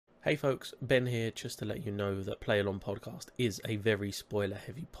Hey folks, Ben here, just to let you know that Play Along Podcast is a very spoiler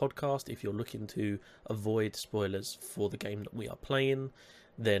heavy podcast. If you're looking to avoid spoilers for the game that we are playing,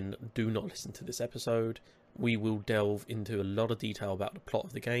 then do not listen to this episode. We will delve into a lot of detail about the plot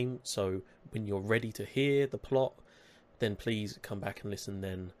of the game, so when you're ready to hear the plot, then please come back and listen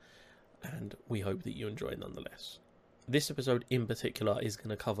then, and we hope that you enjoy nonetheless. This episode in particular is going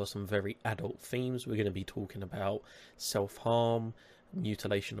to cover some very adult themes. We're going to be talking about self-harm,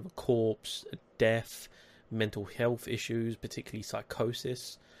 mutilation of a corpse, death, mental health issues, particularly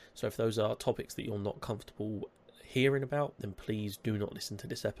psychosis. So if those are topics that you're not comfortable hearing about, then please do not listen to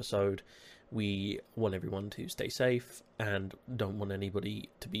this episode. We want everyone to stay safe and don't want anybody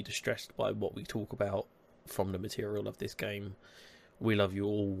to be distressed by what we talk about from the material of this game. We love you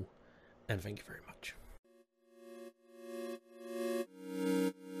all, and thank you very much.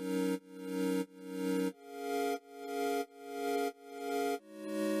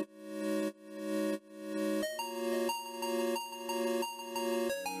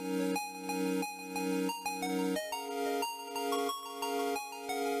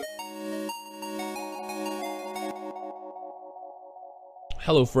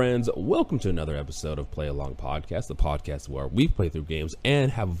 Hello friends, welcome to another episode of Play Along Podcast, the podcast where we play through games and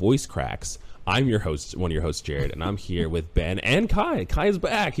have voice cracks. I'm your host, one of your hosts, Jared, and I'm here with Ben and Kai. Kai is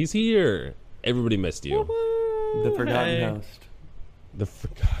back, he's here. Everybody missed you. The forgotten host. The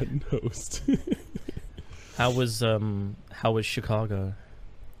forgotten host. How was Chicago?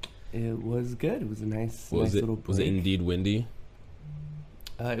 It was good. It was a nice Was little break. it indeed windy?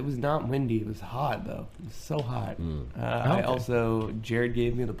 It was not windy. It was hot, though. It was so hot. Okay. Jared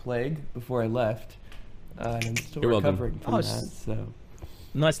gave me the plague before I left. And I'm still You're welcome. recovering from that. So,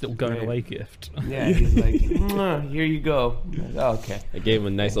 Nice little going Great. away gift. yeah, he's like, here you go. I'm like, oh, okay. I gave him a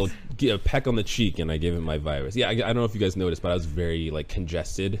nice little peck on the cheek, and I gave him my virus. Yeah, I don't know if you guys noticed, but I was very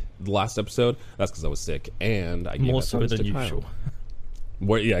congested the last episode. That's because I was sick, and I gave More that so virus than to Kyle.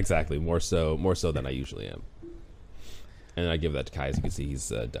 usual. Yeah, exactly. More so than I usually am. And I give that to Kai. As you can see, he's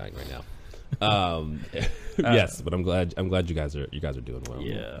dying right now. Yes, but I'm glad you guys are doing well.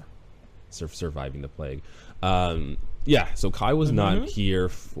 Yeah. Surviving the plague. Yeah. So Kai was not here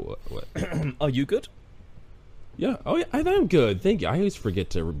for what? Are you good? Yeah. Oh yeah. I'm good. Thank you. I always forget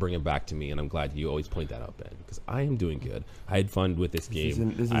to bring it back to me, and I'm glad you always point that out, Ben, because I am doing good. I had fun with this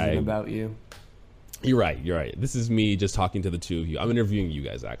game. This isn't about you. You're right. This is me just talking to the two of you. I'm interviewing you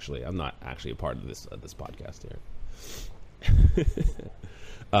guys. Actually, I'm not actually a part of this podcast here.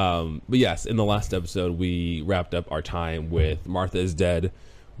 But yes, in the last episode we wrapped up our time with Martha is Dead.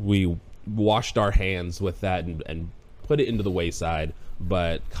 We washed our hands with that and put it into the wayside,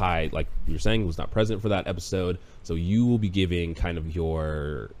 but Kai, like you were saying, was not present for that episode, so you will be giving kind of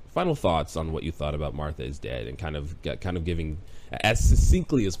your final thoughts on what you thought about Martha is Dead and kind of giving as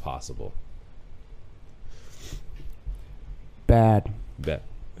succinctly as possible. Bad. Bet.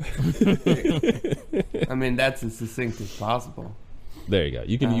 I mean, that's as succinct as possible. There you go.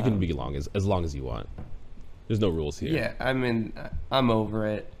 You can be long as you want. There's no rules here. Yeah, I mean, I'm over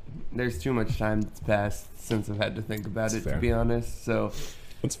it. There's too much time that's passed since I've had to think about That's it, fair. to be honest. So,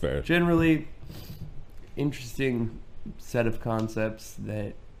 That's fair. generally, interesting set of concepts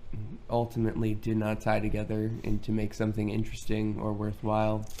that ultimately did not tie together and to make something interesting or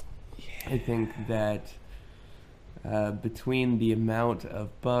worthwhile. I think that between the amount of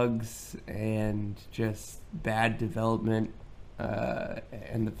bugs and just bad development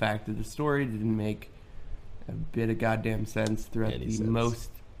and the fact that the story didn't make a bit of goddamn sense throughout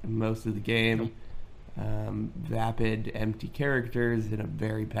most of the game, vapid, empty characters and a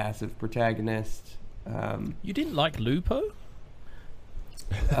very passive protagonist. You didn't like Lupo?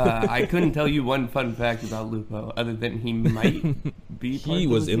 I couldn't tell you one fun fact about Lupo other than he might be part He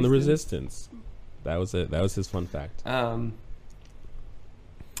of was in the Resistance. Resistance. That was it. That was his fun fact.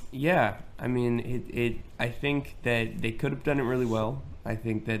 Yeah, I mean, I think that they could have done it really well. I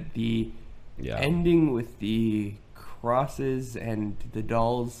think that the ending with the crosses and the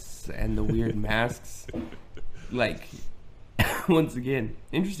dolls and the weird masks, once again,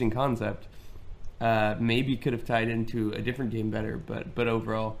 interesting concept. Maybe could have tied into a different game better, but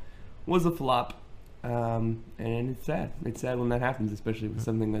overall was a flop. And it's sad. It's sad when that happens, especially with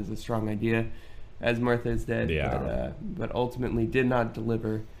something that's a strong idea as Martha is Dead. Yeah. But ultimately did not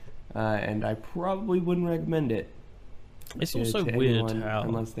deliver. And I probably wouldn't recommend it. It's to also weird anyone how...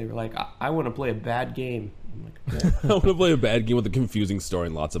 unless they were like, I want to play a bad game. I'm like, okay. I want to play a bad game with a confusing story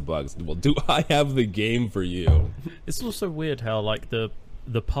and lots of bugs. Well, do I have the game for you? It's also weird how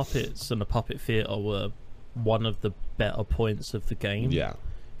the puppets and the puppet theater were one of the better points of the game. Yeah.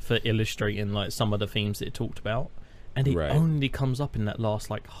 For illustrating some of the themes that it talked about. and it only comes up in that last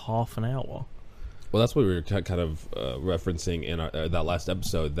like half an hour. Well, that's what we were kind of referencing in that last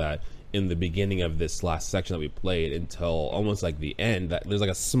episode, that in the beginning of this last section that we played until almost like the end, that there's like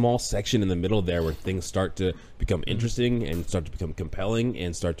a small section in the middle there where things start to become interesting and start to become compelling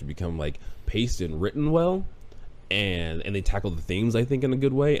and start to become like paced and written well, and they tackle the themes, I think, in a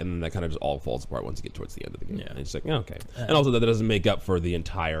good way, and then that kind of just all falls apart once you get towards the end of the game. And it's like, okay. And also that doesn't make up for the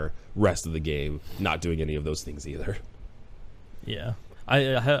entire rest of the game not doing any of those things either. Yeah.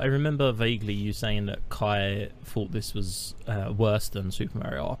 I remember vaguely you saying that Kai thought this was worse than Super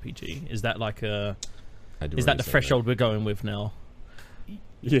Mario RPG. Is that like is that the threshold we're going with now?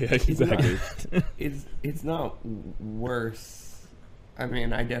 Yeah, exactly. It's not worse. I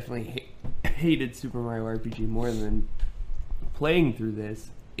mean, I definitely hated Super Mario RPG more than playing through this.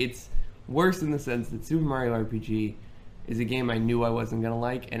 It's worse in the sense that Super Mario RPG is a game I knew I wasn't going to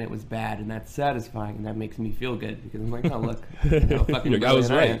like, and it was bad, and that's satisfying, and that makes me feel good, because I'm like, oh, look. Your guy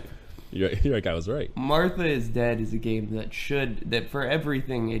was right. Your guy was right. Martha is Dead is a game that for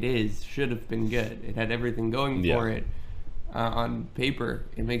everything it is, should have been good. It had everything going for it. On paper,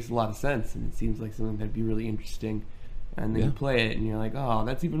 it makes a lot of sense, and it seems like something that'd be really interesting. And then you play it, and you're like, oh,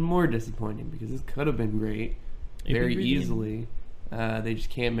 that's even more disappointing, because this could have been great very easily. They just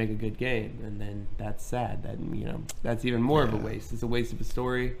can't make a good game, and then that's sad. That that's even more of a waste. It's a waste of a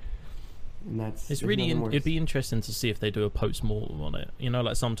story, and that's it's really. It'd be interesting to see if they do a post-mortem on it.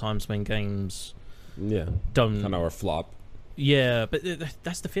 Like sometimes when games don't kind of a flop. Yeah, but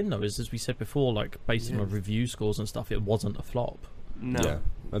that's the thing though. Is as we said before, like based on review scores and stuff, it wasn't a flop. No. Yeah,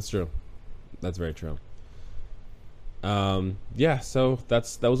 that's true. That's very true. So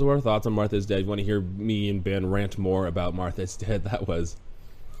that was our thoughts on Martha is Dead. If you want to hear me and Ben rant more about Martha is Dead, that was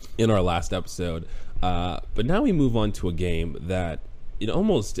in our last episode. But now we move on to a game that, in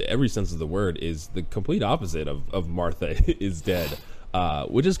almost every sense of the word, is the complete opposite of Martha is Dead,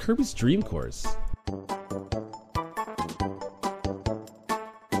 which is Kirby's Dream Course.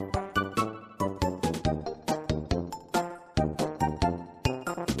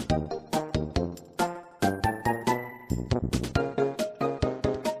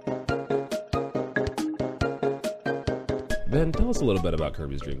 Ben, tell us a little bit about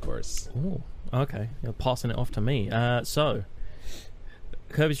Kirby's Dream Course. Oh, okay. You're passing it off to me. So,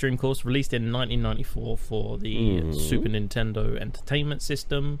 Kirby's Dream Course, released in 1994 for the Super Nintendo Entertainment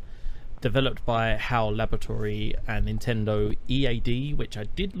System, developed by HAL Laboratory and Nintendo EAD, which I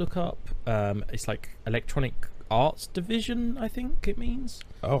did look up. It's like Electronic Arts Division, I think it means.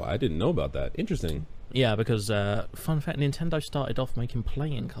 Oh, I didn't know about that. Interesting. Yeah, because, fun fact, Nintendo started off making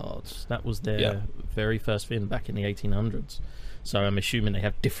playing cards. That was their very first thing back in the 1800s. So I'm assuming they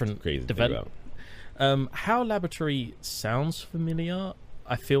have different development. HAL Laboratory sounds familiar.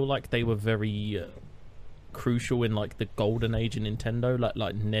 I feel like they were very crucial in like the golden age of Nintendo,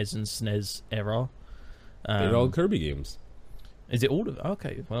 like NES and SNES era. They're all Kirby games. Is it all of?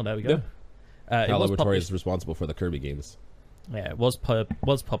 Okay, well there we go. HAL Laboratory is responsible for the Kirby games. Yeah, it was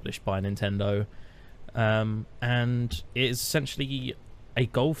published by Nintendo. And it is essentially a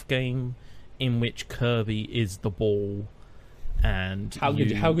golf game in which Kirby is the ball, and how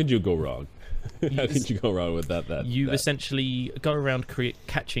could you go wrong? How could you go wrong with that? Essentially go around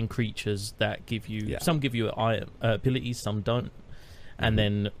catching creatures that give you some give you abilities, some don't, and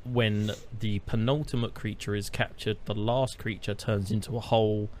then when the penultimate creature is captured, the last creature turns into a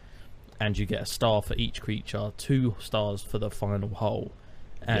hole, and you get a star for each creature, 2 stars for the final hole.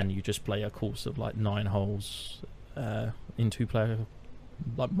 And you just play a course of like 9 holes in 2-player,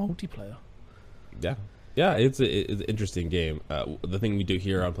 like multiplayer. Yeah, it's an interesting game. The thing we do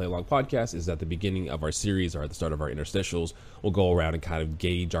here on Play Along Podcast is at the beginning of our series or at the start of our interstitials, we'll go around and kind of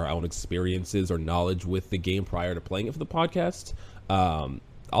gauge our own experiences or knowledge with the game prior to playing it for the podcast.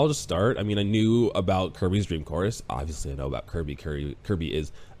 I'll just start. I mean, I knew about Kirby's Dream Course. Obviously, I know about Kirby. Kirby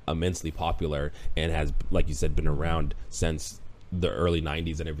is immensely popular and has, like you said, been around since the early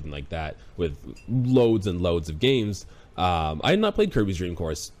 90s and everything like that, with loads and loads of games. I had not played Kirby's Dream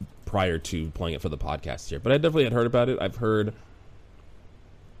Course prior to playing it for the podcast here, but I definitely had heard about it. I've heard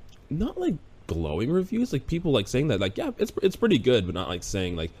not like glowing reviews, like people like saying that like, yeah, it's pretty good, but not like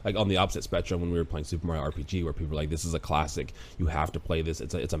saying like on the opposite spectrum when we were playing Super Mario RPG, where people were like, this is a classic, you have to play this,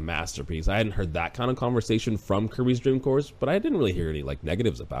 it's a masterpiece. I hadn't heard that kind of conversation from Kirby's Dream Course, but I didn't really hear any like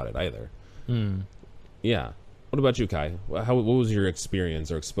negatives about it either. Yeah. What about you, Kai? What was your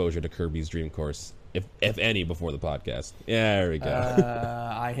experience or exposure to Kirby's Dream Course, if any, before the podcast? Yeah, there we go.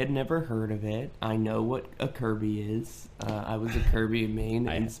 I had never heard of it. I know what a Kirby is. I was a Kirby main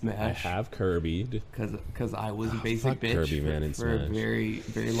in Smash. I have Kirby'd. Because I was a basic bitch Kirby, man, for a very,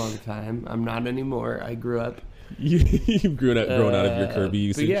 very long time. I'm not anymore. I grew up You've grown out of your Kirby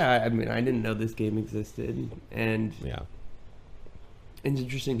usage. But yeah, I mean, I didn't know this game existed, and it's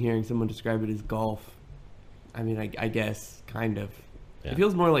interesting hearing someone describe it as golf. I mean, I guess kind of. Yeah. It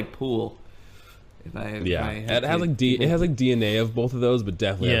feels more like pool. It has like DNA of both of those, but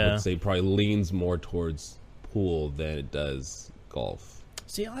definitely I would say probably leans more towards pool than it does golf.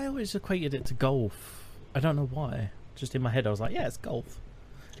 See, I always equated it to golf. I don't know why. Just in my head, I was like, yeah, it's golf.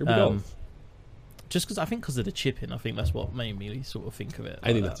 Golf. Just because of the chipping, I think that's what made me sort of think of it.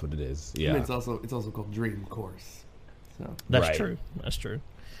 I think that's what it is. Yeah, and it's also called Dream Course. So that's true. That's true.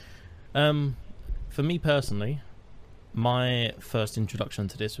 For me personally, my first introduction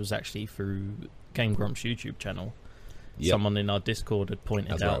to this was actually through Game Grumps YouTube channel. Yep. Someone in our Discord had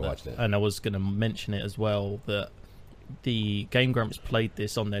pointed out that, and I was going to mention it as well, that the Game Grumps played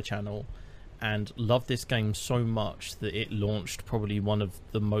this on their channel and loved this game so much that it launched probably one of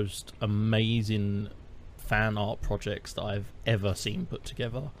the most amazing fan art projects that I've ever seen put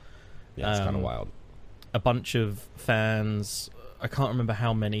together. Yeah, it's kind of wild. A bunch of fans, I can't remember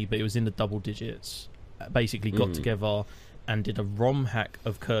how many, but it was in the double digits, basically got together and did a ROM hack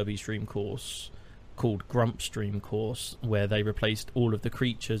of Kirby's Dream Course called Grumps Dream Course, where they replaced all of the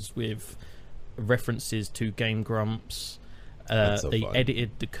creatures with references to Game Grumps. They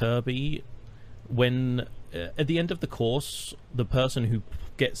edited the Kirby. When at the end of the course, the person who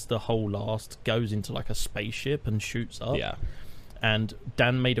gets the hole last goes into like a spaceship and shoots up. Yeah. And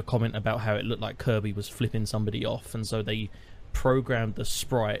Dan made a comment about how it looked like Kirby was flipping somebody off, and so they programmed the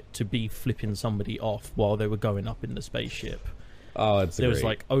sprite to be flipping somebody off while they were going up in the spaceship. Oh, it's there was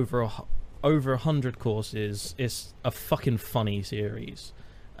like over 100 courses. It's a fucking funny series.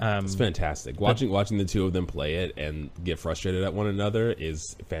 It's fantastic. Watching the two of them play it and get frustrated at one another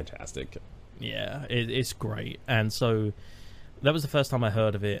is fantastic. Yeah, it's great. And so that was the first time I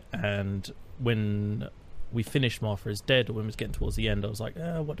heard of it, and when we finished Martha is Dead, or when it was getting towards the end, I was like,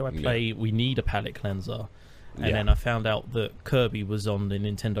 what do I play? Yeah. We need a palette cleanser. And then I found out that Kirby was on the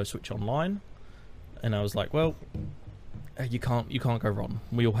Nintendo Switch Online, and I was like, well, you can't go wrong.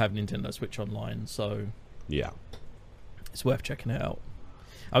 We all have Nintendo Switch Online, so yeah, it's worth checking it out.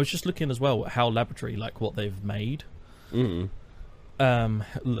 I was just looking as well at HAL Laboratory, like what they've made. Mm-hmm.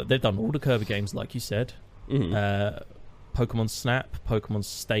 They've done all the Kirby games, like you said. Mm-hmm. Pokemon Snap, Pokemon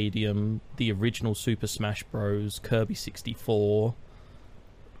Stadium, the original Super Smash Bros, Kirby 64.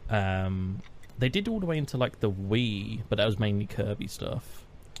 They did all the way into like the Wii, but that was mainly Kirby stuff.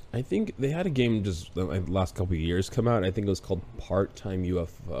 I think they had a game just the last couple of years come out. I think it was called Part-Time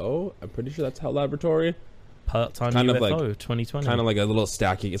UFO. I'm pretty sure that's HAL Laboratory. Part-Time kind UFO, of like, 2020. Kind of like a little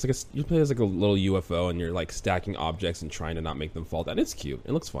stacking. It's like you play as like a little UFO, and you're like stacking objects and trying to not make them fall down. It's cute.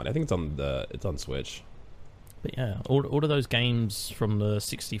 It looks fun. I think it's on Switch. But yeah, all of those games from the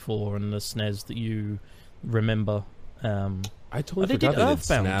 64 and the SNES that you remember. I totally forgot they did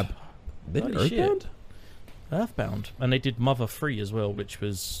Snap. They did Earthbound? Earthbound. And they did Mother 3 as well, which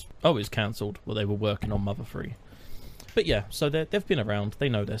was always cancelled while they were working on Mother 3. But yeah, so they've been around. They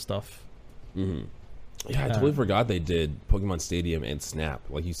know their stuff. Mm-hmm. Yeah, I totally forgot they did Pokemon Stadium and Snap.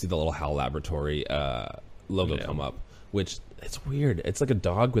 Like, you see the little HAL Laboratory logo come up, which, it's weird. It's like a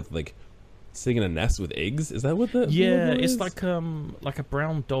dog with, like, sitting in a nest with eggs. Is that what the logo is? It's like a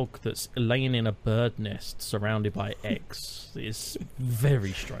brown dog that's laying in a bird nest surrounded by eggs. It's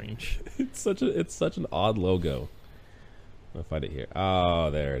very strange. It's such an odd logo. I'll find it here. Oh,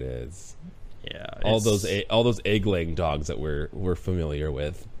 there it is. Yeah, all those egg laying dogs that we're familiar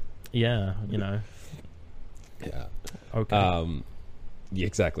with. Yeah, you know. Yeah. Okay. Yeah,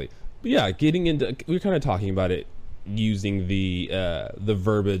 exactly. But yeah, getting into, we're kind of talking about it using the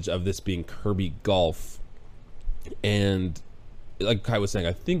verbiage of this being Kirby Golf, and like Kai was saying,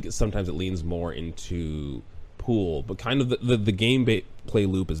 I think sometimes it leans more into pool, but kind of the game play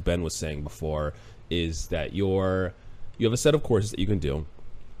loop, as Ben was saying before, is that you have a set of courses that you can do.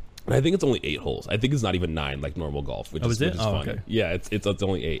 And I think it's only 8 holes. I think it's not even 9 like normal golf, which is fun. Okay. Yeah, it's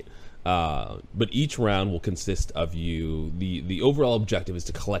only 8. But each round will consist of the overall objective is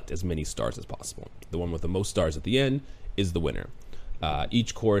to collect as many stars as possible. The one with the most stars at the end is the winner.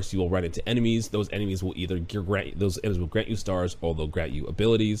 Each course you will run into enemies. Those enemies will either grant you stars, or they'll grant you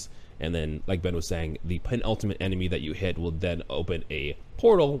abilities. And then, like Ben was saying, the penultimate enemy that you hit will then open a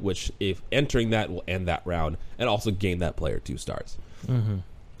portal, which, if entering that, will end that round and also gain that player 2 stars. Mm-hmm.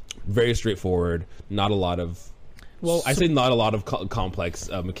 Very straightforward. Not a lot of I say not a lot of complex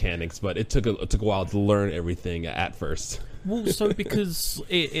mechanics, but it took a while to learn everything at first. Well, so because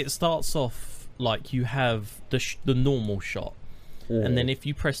it starts off like you have the normal shot, and then if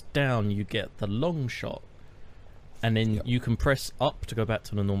you press down, you get the long shot. and then you can press up to go back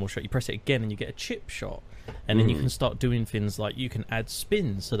to the normal shot. You press it again and you get a chip shot, and then you can start doing things like you can add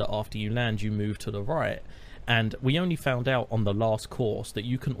spins so that after you land you move to the right. And we only found out on the last course that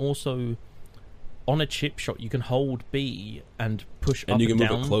you can also, on a chip shot, you can hold B and push and up you can and move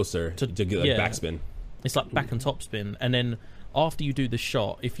down it closer to get like backspin. It's like back and top spin, and then after you do the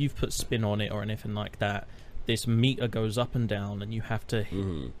shot, if you've put spin on it or anything like that, this meter goes up and down, and you have to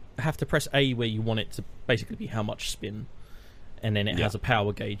press A where you want it to basically be how much spin, and then it has a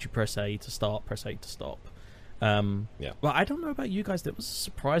power gauge. You press A to start, press A to stop. Well, I don't know about you guys. There was a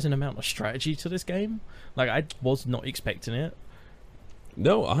surprising amount of strategy to this game. Like, I was not expecting it.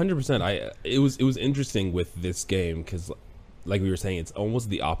 No, 100%. It was interesting with this game because, like we were saying, it's almost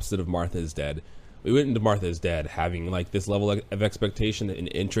the opposite of Martha is Dead. We went into Martha is Dead having like this level of expectation and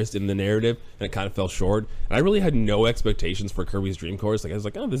interest in the narrative, and it kind of fell short. And I really had no expectations for Kirby's Dream Course. Like, I was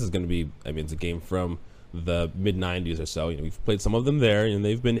like, oh, this is going to be, I mean, it's a game from the mid-90s or so. You know, we've played some of them there, and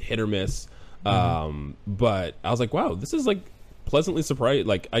they've been hit or miss. But I was like, wow, this is like pleasantly surprised.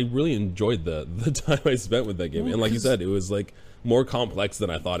 Like, I really enjoyed the time I spent with that game. And like you said, it was like more complex than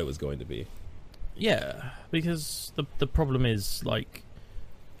I thought it was going to be. Yeah, because the problem is, like,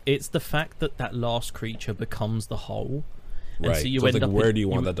 it's the fact that last creature becomes the whole. And right. So you so end it's like, up where do you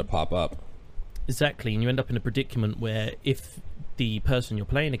want that to pop up? Exactly, and you end up in a predicament where if the person you're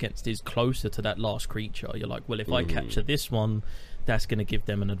playing against is closer to that last creature, you're like, well, if I capture this one, that's going to give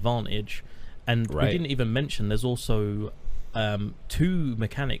them an advantage. And we didn't even mention there's also 2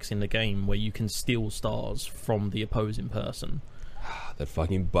 mechanics in the game where you can steal stars from the opposing person. That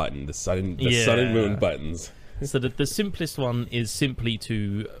fucking button, the sun and moon buttons. So the simplest one is simply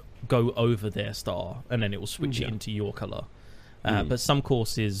to go over their star, and then it will switch it into your color. But some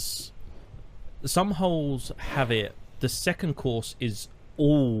courses, some holes have it. The second course is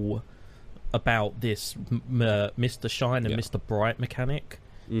all about this Mr. Shine and Mr. Bright mechanic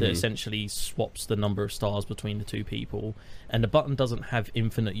that essentially swaps the number of stars between the 2 people. And the button doesn't have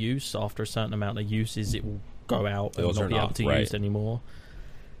infinite use. After a certain amount of uses, it will go out and not be able to use anymore.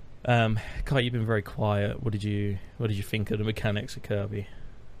 Kai, you've been very quiet. What did you think of the mechanics of Kirby?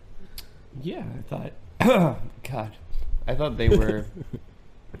 Yeah, I thought they were.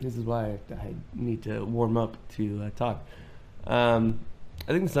 This is why I need to warm up to talk.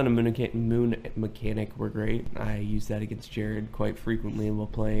 I think the Sun and Moon mechanic were great. I use that against Jared quite frequently while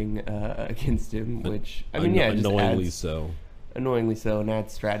playing against him, which annoyingly so, and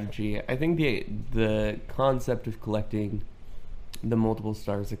adds strategy. I think the concept of collecting the multiple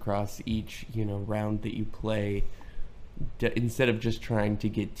stars across each round that you play, instead of just trying to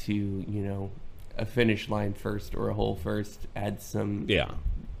get to a finish line first or a hole first, adds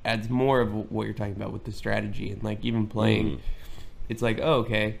more of what you're talking about with the strategy. And like even playing, it's like, oh,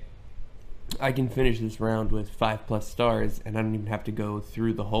 okay, I can finish this round with 5+ stars and I don't even have to go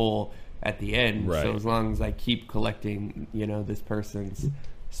through the hole at the end. Right. So as long as I keep collecting this person's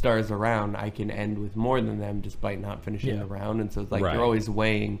stars around, I can end with more than them despite not finishing the round. And so it's like you're always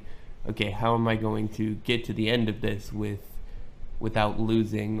weighing, okay, how am I going to get to the end of this without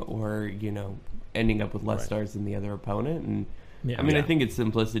losing or ending up with less stars than the other opponent. And I think its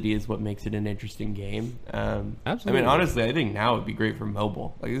simplicity is what makes it an interesting game. Absolutely. I mean, honestly, I think now it'd be great for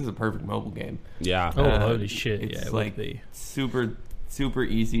mobile. Like, this is a perfect mobile game. Yeah. Oh, holy shit! It's it like would be super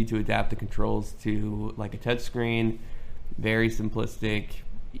easy to adapt the controls to like a touchscreen. Very simplistic,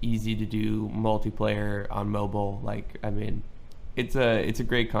 easy to do multiplayer on mobile. Like, I mean, it's a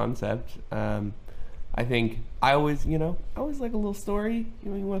great concept. I think I always like a little story.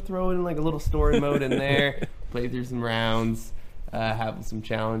 You want to throw in like a little story mode in there, play through some rounds, have some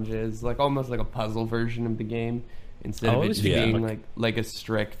challenges, like almost like a puzzle version of the game instead of it being like a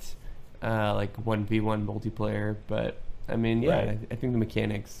strict like 1v1 multiplayer. But I mean, I think the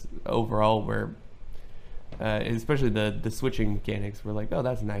mechanics overall were, especially the switching mechanics, were like, oh,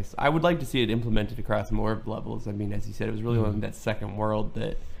 that's nice. I would like to see it implemented across more levels. I mean, as you said, it was really only that second world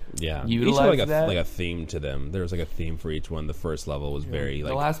that utilized each had that. like a theme to them. There was like a theme for each one. The first level was very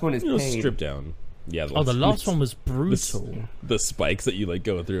like, the last one is stripped down. Yeah. The last one was brutal. The spikes that you like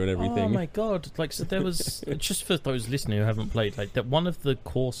go through and everything. Oh my god! Like, so there was just for those listening who haven't played, like that one of the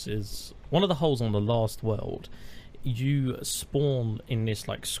courses, one of the holes on the last world, you spawn in this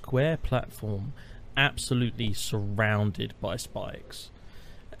like square platform, absolutely surrounded by spikes,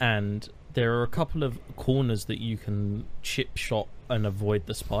 and there are a couple of corners that you can chip shot and avoid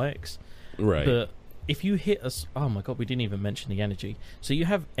the spikes. Right. But if you hit us, oh my god, we didn't even mention the energy. So you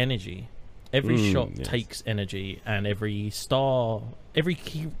have energy. Every shot takes energy, and every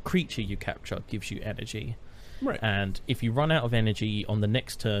creature you capture gives you energy. Right. And if you run out of energy on the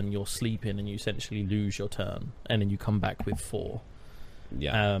next turn, you're sleeping and you essentially lose your turn, and then you come back with 4.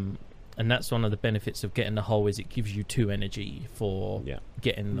 Yeah. And that's one of the benefits of getting the hull, is it gives you 2 energy for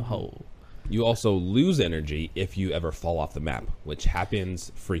getting the hull. You also lose energy if you ever fall off the map, which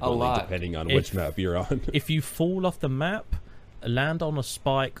happens frequently depending on which map you're on. If you fall off the map, land on a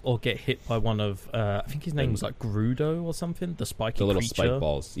spike, or get hit by one of, I think his name was like Grudo or something, the spiky the little creature. spike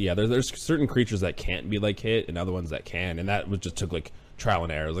balls. Yeah, there's certain creatures that can't be like hit and other ones that can, and that just took like trial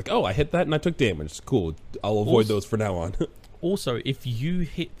and error. It was like, oh, I hit that and I took damage. Cool. I'll avoid those for now on. Also, if you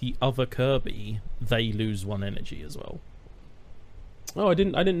hit the other Kirby, they lose 1 energy as well. Oh, I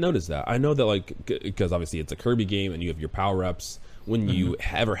didn't notice that. I know that, like, because obviously it's a Kirby game and you have your power-ups. When you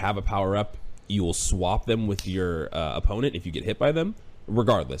ever have a power-up, you will swap them with your opponent if you get hit by them,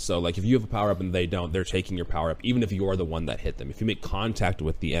 regardless. So, like, if you have a power-up and they don't, they're taking your power-up, even if you are the one that hit them. If you make contact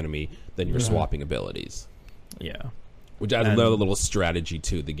with the enemy, then you're swapping abilities. Yeah. Which adds another little strategy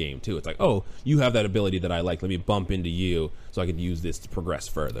to the game, too. It's like, oh, you have that ability that I like. Let me bump into you so I can use this to progress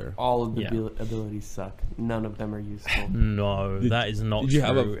further. All of the abilities suck. None of them are useful. No, that is not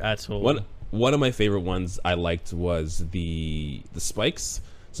true at all. One of my favorite ones I liked was the spikes.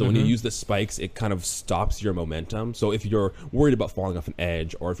 So when you use the spikes, it kind of stops your momentum. So if you're worried about falling off an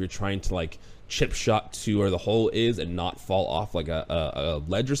edge, or if you're trying to, like, chip shot to where the hole is and not fall off like a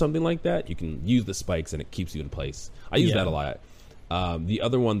ledge or something like that, you can use the spikes and it keeps you in place. I use that a lot. The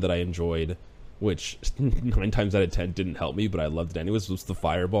other one that I enjoyed, which 9 times out of 10 didn't help me, but I loved it anyways, was the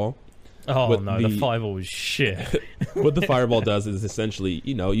fireball. Oh, no, the fireball was shit. What the fireball does is essentially,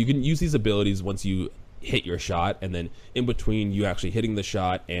 you know, you can use these abilities once you hit your shot, and then in between you actually hitting the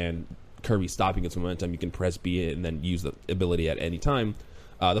shot and Kirby stopping its momentum, you can press B and then use the ability at any time.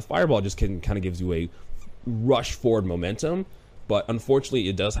 The fireball just kind of gives you a rush forward momentum, but unfortunately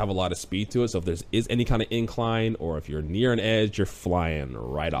it does have a lot of speed to it. So if there is any kind of incline, or if you're near an edge, you're flying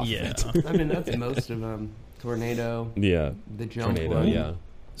right off of it. I mean, that's most of them. Tornado. Yeah. The jump Tornado. one. Yeah.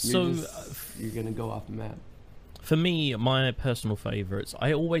 You're gonna go off the map. For me, my personal favorites,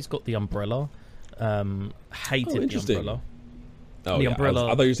 I always got the umbrella. Hated the umbrella. Oh, the yeah. umbrella.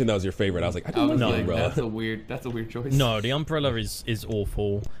 I thought you were saying that was your favorite. I was like, I didn't know the umbrella. That's a weird choice. No, the umbrella is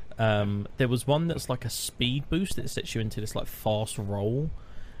awful. There was one that's like a speed boost that sets you into this like fast roll.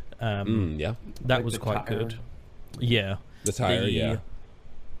 Yeah, that like was quite tire. good. Yeah, the tire.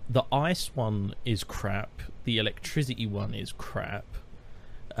 The ice one is crap. The electricity one is crap.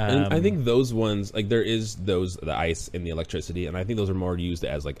 And I think those ones, like, there is the ice and the electricity, and I think those are more used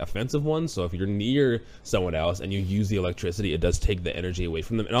as like offensive ones. So if you're near someone else and you use the electricity, it does take the energy away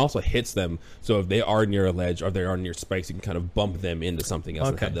from them. It also hits them, so if they are near a ledge or they are near spikes, you can kind of bump them into something else,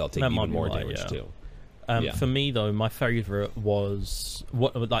 and they'll take even more damage too. For me though, my favorite was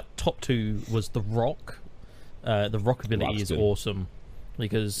top 2 was the rock. The rock ability is awesome.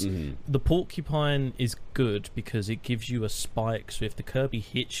 Because the porcupine is good because it gives you a spike, so if the Kirby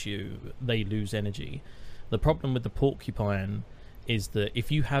hits you, they lose energy. The problem with the porcupine is that if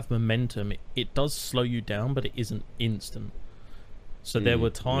you have momentum, it does slow you down, but it isn't instant. So there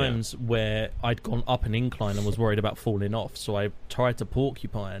were times where I'd gone up an incline and was worried about falling off, so I tried to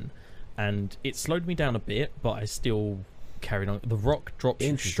porcupine, and it slowed me down a bit, but I still carried on. The rock drops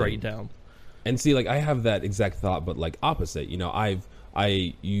you straight down. And see, like, I have that exact thought, but like opposite. You know,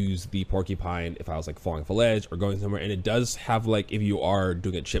 I use the porcupine if I was like falling off a ledge or going somewhere, and it does have, like, if you are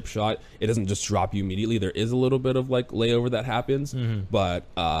doing a chip shot, it doesn't just drop you immediately. There is a little bit of like layover that happens, but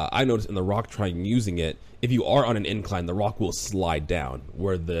I noticed in the rock trying using it, if you are on an incline, the rock will slide down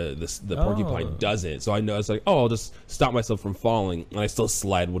where the porcupine doesn't. So I know it's like, oh, I'll just stop myself from falling, and I still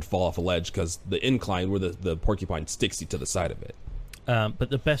would fall off a ledge because the incline where the porcupine sticks you to the side of it. But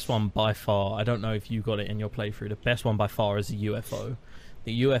the best one by far, I don't know if you got it in your playthrough, the best one by far is the UFO.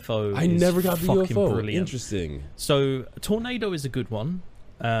 The UFO I is never got the fucking UFO. Brilliant. Interesting. So Tornado is a good one.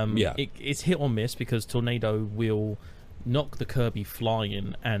 It's hit or miss because Tornado will knock the Kirby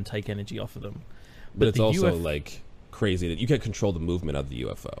flying and take energy off of them. But it's also like crazy that you can't control the movement of the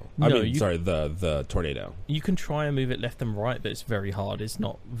UFO. The Tornado. You can try and move it left and right, but it's very hard. It's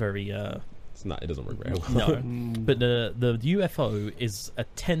not very... It doesn't work very well. No. But the UFO is a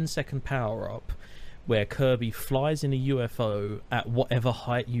 10-second power-up where Kirby flies in a UFO at whatever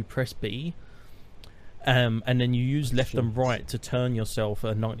height you press B, and then you use left and right to turn yourself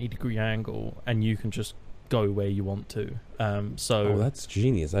at a 90-degree angle, and you can just go where you want to. Oh, that's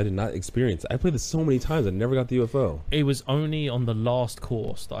genius. I did not experience it. I played this so many times. I never got the UFO. It was only on the last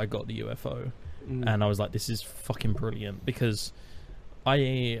course that I got the UFO, and I was like, this is fucking brilliant, because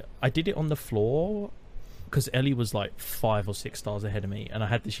I did it on the floor because Ellie was like 5 or 6 stars ahead of me, and I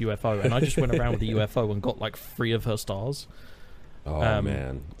had this UFO, and I just went around with the UFO and got like 3 of her stars. Oh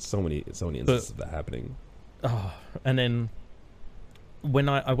man, so many instances of that happening. Oh, and then when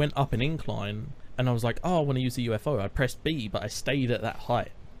I went up an incline and I was like, oh, I want to use the UFO, I pressed B, but I stayed at that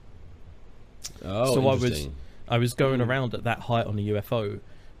height. Oh, so interesting. I was going around at that height on the UFO,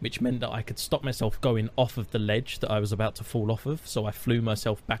 which meant that I could stop myself going off of the ledge that I was about to fall off of. So I flew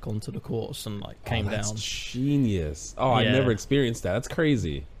myself back onto the course and like came that's down. Genius! Oh, I've never experienced that. That's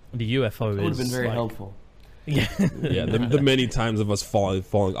crazy. The UFO would have been very like, helpful. Yeah, yeah. The many times of us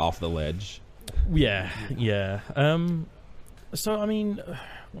falling off the ledge. Yeah. So I mean,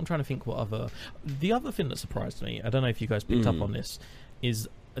 I'm trying to think what other. The other thing that surprised me, I don't know if you guys picked up on this, is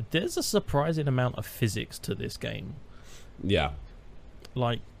there's a surprising amount of physics to this game. Yeah.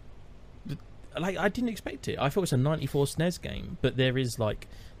 Like I didn't expect it. I thought it was a 94 SNES game, but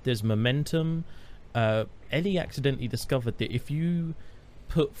there's momentum. Ellie accidentally discovered that if you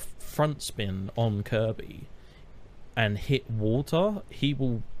put front spin on Kirby and hit water, he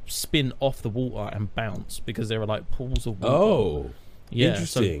will spin off the water and bounce because there are like pools of water. Oh, yeah,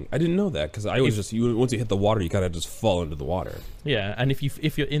 interesting. I didn't know that because I was once you hit the water, you kind of just fall into the water. Yeah, and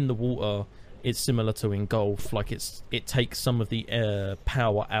if you're in the water, it's similar to in golf. Like it takes some of the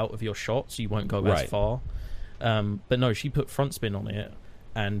power out of your shot, so you won't go as far. But no, she put front spin on it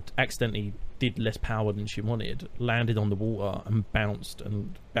and accidentally did less power than she wanted. Landed on the water and bounced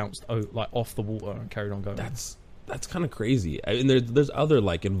off the water and carried on going. That's kind of crazy. I mean, there's other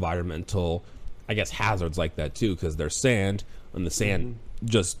like environmental, I guess, hazards like that too, because there's sand, and the sand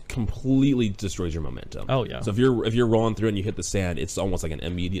just completely destroys your momentum. Oh yeah. So if you're rolling through and you hit the sand, it's almost like an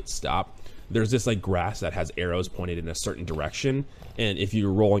immediate stop. There's this like grass that has arrows pointed in a certain direction, and if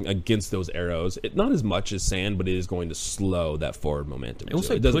you're rolling against those arrows, not as much as sand, but it is going to slow that forward momentum.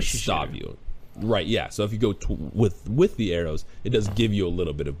 It doesn't stop you. Right, yeah. So if you go with the arrows, it does give you a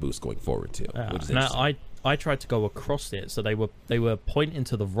little bit of boost going forward too. Which is interesting. I tried to go across it, so they were pointing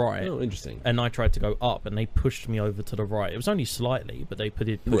to the right. Oh, interesting. And I tried to go up, and they pushed me over to the right. It was only slightly, but they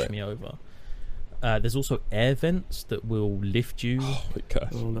did push me over. There's also air vents that will lift you. Oh my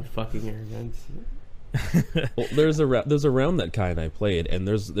gosh! Oh, the fucking air vents. Well, there's a round that Kai and I played, and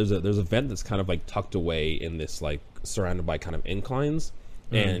there's a vent that's kind of like tucked away in this like surrounded by kind of inclines,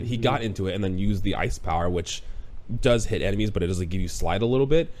 and he got into it and then used the ice power, which does hit enemies, but it does like give you slide a little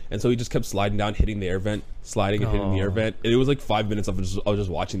bit, and so he just kept sliding down, hitting the air vent, sliding and hitting the air vent. And it was like 5 minutes of I was just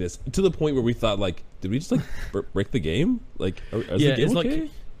watching this to the point where we thought like, did we just like break the game? Like, is the game okay?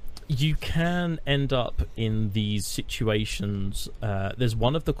 Like, you can end up in these situations. There's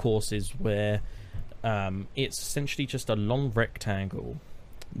one of the courses where it's essentially just a long rectangle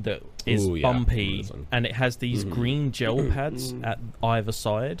that is bumpy, and it has these green gel pads at either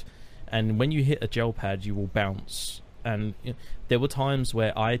side, and when you hit a gel pad you will bounce. And there were times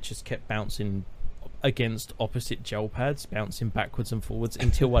where I just kept bouncing against opposite gel pads, bouncing backwards and forwards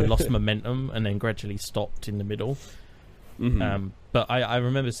until I lost momentum and then gradually stopped in the middle. But I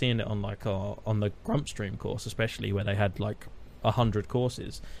remember seeing it on like on the Grump Stream course, especially where they had like 100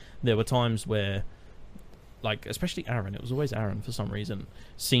 courses. There were times where, like, especially Aaron, it was always Aaron for some reason,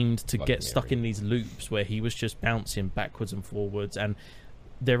 seemed to get stuck in these loops where he was just bouncing backwards and forwards. And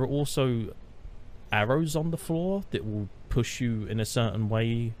there are also arrows on the floor that will push you in a certain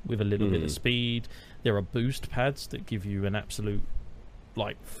way with a little bit of speed. There are boost pads that give you an absolute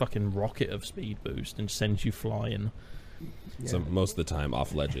like fucking rocket of speed boost and sends you flying. So most of the time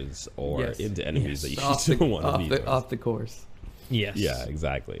off ledges or into enemies that you don't want to be off the course. Yes. Yeah,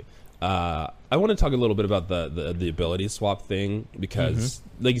 exactly. I want to talk a little bit about the ability swap thing because,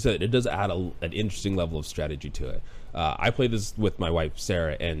 like you said, it does add an interesting level of strategy to it. I played this with my wife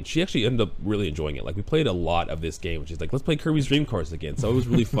Sarah, and she actually ended up really enjoying it. Like, we played a lot of this game, and she's like, "Let's play Kirby's Dream Course again." So it was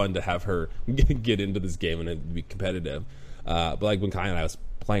really fun to have her get into this game and it be competitive. But like when Kai and I was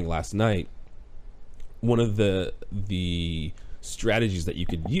playing last night, one of the strategies that you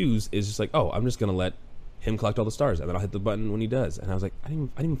could use is just like, oh, I'm just gonna let him collect all the stars, and then I'll hit the button when he does. And I was like, I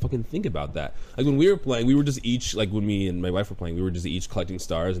didn't even fucking think about that. Like when we were playing, we were just each, like when me and my wife were playing, we were just each collecting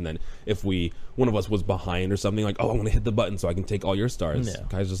stars, and then if one of us was behind or something, like, oh, I'm gonna hit the button so I can take all your stars. Yeah.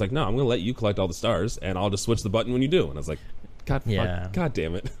 Kai's just like, no, I'm gonna let you collect all the stars, and I'll just switch the button when you do. And I was like, God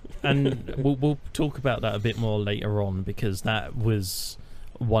damn it. And we'll talk about that a bit more later on, because that was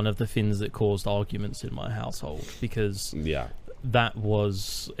one of the things that caused arguments in my household, because that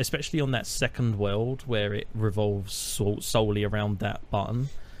was, especially on that second world where it revolves solely around that button,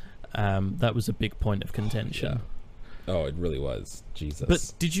 that was a big point of contention. Oh, it really was. Jesus.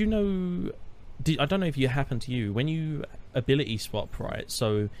 But did you know, I don't know if it happened to you, when you ability swap, right?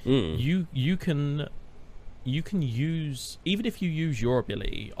 So you can you can use, even if you use your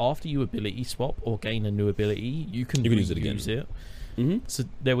ability, after you ability swap or gain a new ability, you can use it again. Mm-hmm. So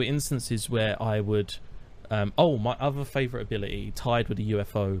there were instances where I would my other favorite ability tied with the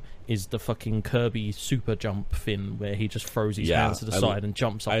UFO is the fucking Kirby super jump fin, where he just throws his hands to the side and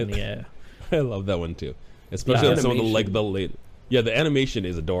jumps up in the air. I love that one too, especially on some of the late. Yeah, the animation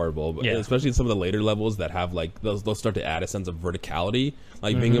is adorable, but especially in some of the later levels that have like they'll start to add a sense of verticality.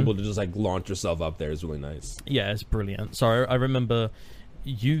 Like being able to just like launch yourself up there is really nice. Yeah, it's brilliant. So I remember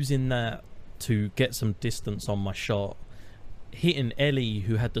using that to get some distance on my shot, hitting Ellie,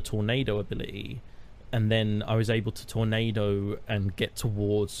 who had the tornado ability, and then I was able to tornado and get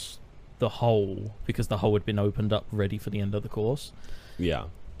towards the hole because the hole had been opened up ready for the end of the course. Yeah.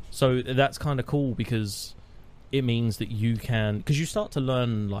 So that's kind of cool because it means that you can, because you start to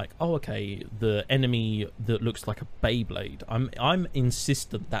learn like, oh, okay, the enemy that looks like a Beyblade. I'm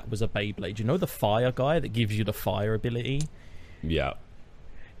insistent that was a Beyblade. You know the fire guy that gives you the fire ability? Yeah.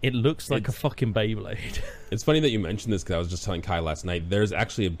 It looks like a fucking Beyblade. It's funny that you mentioned this because I was just telling Kai last night. There's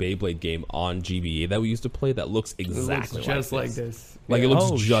actually a Beyblade game on GBA that we used to play that looks exactly just like this. Like it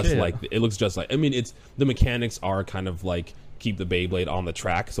looks just like it looks just like. I mean, it's the mechanics are kind of like keep the Beyblade on the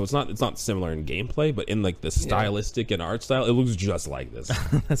track, so it's not similar in gameplay, but in like the stylistic and art style, it looks just like this.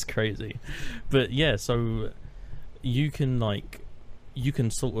 That's crazy. But yeah, so you can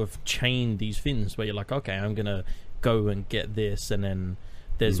sort of chain these fins where you're like, okay, I'm gonna go and get this, and then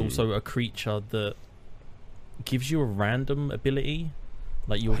there's also a creature that gives you a random ability.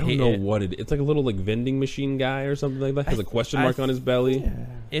 Like you'll hit it. What it's like a little like vending machine guy or something like that. Has a question mark on his belly.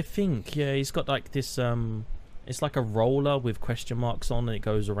 Yeah. He's got like this. It's like a roller with question marks on, and it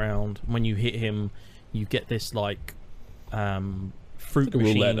goes around. When you hit him, you get this like fruit like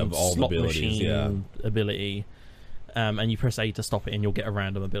machine, roulette of all slot the abilities, machine ability, and you press A to stop it, and you'll get a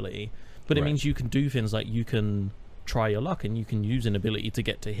random ability. But it means you can do things like you can try your luck and you can use an ability to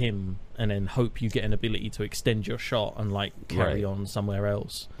get to him and then hope you get an ability to extend your shot and like carry on somewhere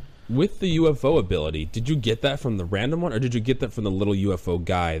else. With the UFO ability, did you get that from the random one or did you get that from the little UFO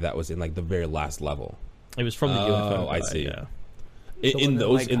guy that was in like the very last level? It was from the UFO guy, I see. Yeah. In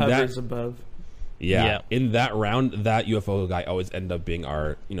those, like in hovers that above. Yeah. In that round, that UFO guy always ended up being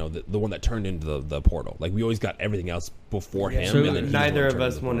our, the one that turned into the portal. Like we always got everything else before him. So and then neither of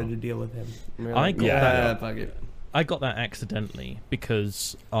us wanted to deal with him. I got that accidentally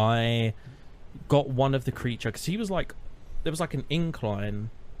because I got one of the creature, because he was like, there was like an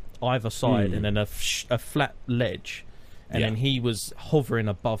incline either side and then a flat ledge, and then he was hovering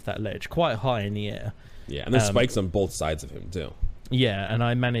above that ledge quite high in the air. Yeah, and there's spikes on both sides of him too. Yeah, and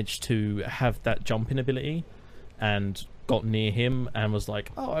I managed to have that jumping ability and got near him and was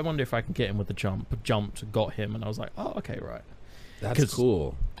like, oh, I wonder if I can get him with the jump. Jumped, got him, and I was like, oh, okay, right. That's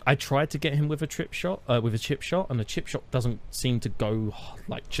cool. I tried to get him with a chip shot, and the chip shot doesn't seem to go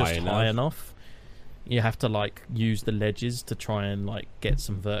like just high enough. You have to like use the ledges to try and like get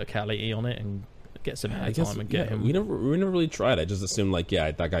some verticality on it and get some time and get him. We never really tried. I just assumed like,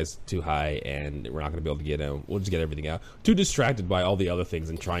 that guy's too high and we're not going to be able to get him. We'll just get everything out. Too distracted by all the other things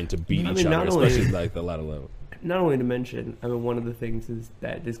and trying to beat each other, especially like the ladder level. Not only to mention, one of the things is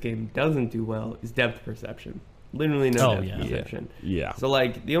that this game doesn't do well is depth perception. Literally no depth perception. Yeah. So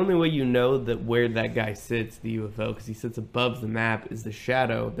like the only way you know that where that guy sits, the UFO, because he sits above the map, is the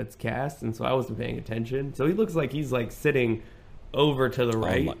shadow that's cast. And so I wasn't paying attention. So he looks like he's like sitting over to the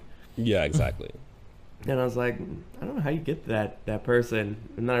right. Yeah, exactly. And I was like, I don't know how you get that person.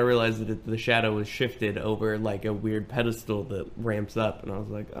 And then I realized that the shadow was shifted over like a weird pedestal that ramps up. And I was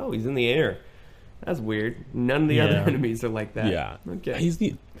like, oh, he's in the air. That's weird. None of the other enemies are like that. Yeah. Okay. He's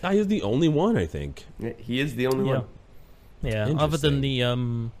the only one, I think. He is the only one. Yeah. Other than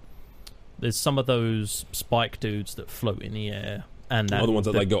the there's some of those spike dudes that float in the air, and the ones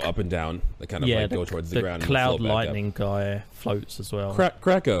that like go up and down, that kind of like go towards the ground. The cloud lightning guy floats as well.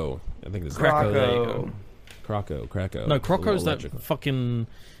 Krako. I think it's Krako. There you go. Krako. No, Krako's that fucking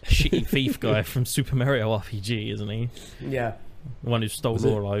shitty thief guy from Super Mario RPG, isn't he? Yeah. The one who stole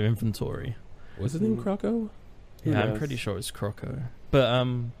all our inventory. Was his name Krako? Yeah, I'm pretty sure it's Krako. But I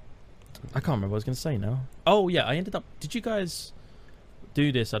can't remember what I was going to say now. Oh yeah, I ended up. Did you guys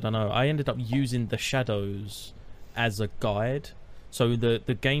do this? I don't know. I ended up using the shadows as a guide. So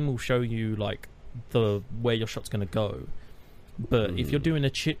the game will show you like where your shot's going to go. But if you're doing a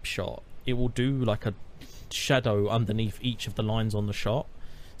chip shot, it will do like a shadow underneath each of the lines on the shot.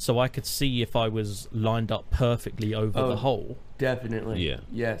 So I could see if I was lined up perfectly over the hole. Definitely. Yeah.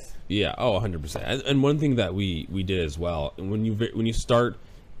 Yes. Yeah. 100%. And one thing that we did as well, when you start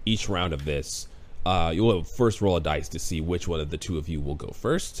each round of this, you'll first roll a dice to see which one of the two of you will go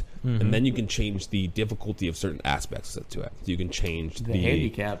first, and then you can change the difficulty of certain aspects to it. So you can change the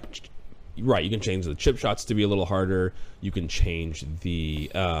handicap. Right, you can change the chip shots to be a little harder. You can change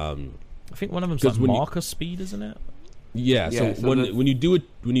the. I think one of them's like marker speed, isn't it? Yeah. So when you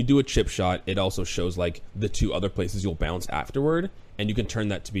do a chip shot, it also shows like the two other places you'll bounce afterward, and you can turn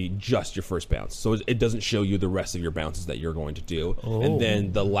that to be just your first bounce. So it doesn't show you the rest of your bounces that you're going to do. Oh. And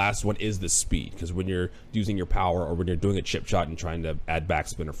then the last one is the speed, because when you're using your power or when you're doing a chip shot and trying to add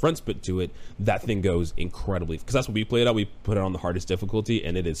backspin or front spin to it, that thing goes incredibly. Because that's what we played out. We put it on the hardest difficulty,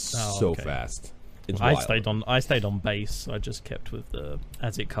 and it is so fast. It's wild. I stayed on base. I just kept with the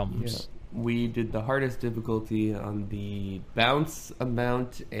as it comes. Yeah. We did the hardest difficulty on the bounce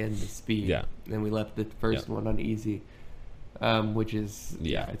amount and the speed. Yeah. And we left the first one on easy, which is,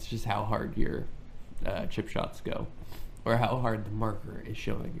 it's just how hard your chip shots go. Or how hard the marker is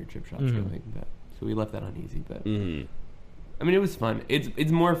showing your chip shots going. But, so we left that on easy. But I mean, it was fun.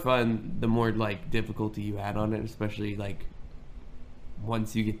 It's more fun the more, like, difficulty you add on it, especially, like,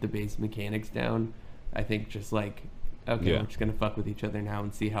 once you get the base mechanics down. I think just, like... Okay, we're just gonna fuck with each other now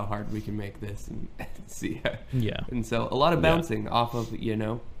and see how hard we can make this, and see how. Yeah. And so a lot of bouncing off of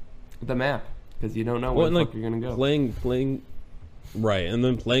the map, because you don't know where the fuck you're gonna go. Playing, right, and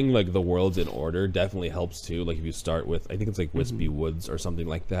then playing like the worlds in order definitely helps too. Like if you start with, I think it's like Wispy Woods or something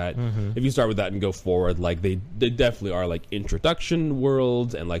like that. If you start with that and go forward, like they definitely are like introduction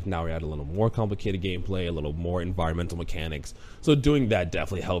worlds, and like now we add a little more complicated gameplay, a little more environmental mechanics. So doing that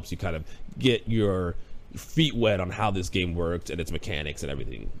definitely helps you kind of get your feet wet on how this game works and its mechanics and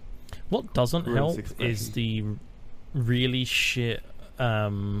everything. What doesn't help is the really shit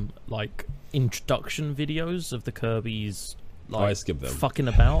like introduction videos of the Kirby's like I skip them. fucking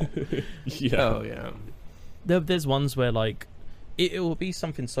about. Oh yeah. There's ones where like it will be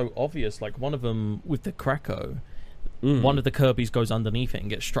something so obvious, like one of them with the Krakow. One of the Kirby's goes underneath it and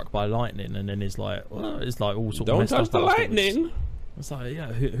gets struck by lightning, and then is like, it's like all sort of messed up. Don't touch the lightning. It's like,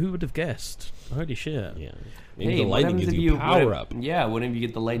 yeah, who would have guessed? Holy shit. Yeah. Maybe the lightning gives you power up. Yeah, what if you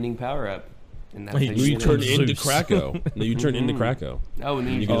get the lightning power up? And that's you turn into Krakow. No, you turn into Krakow. Oh, and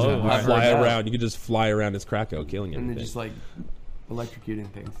then you can just fly around. You can just fly around as Krakow, killing everything. And then just like electrocuting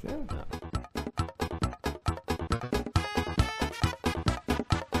things. Yeah.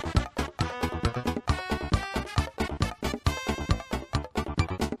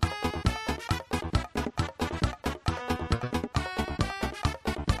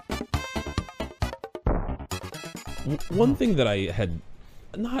 One thing that I had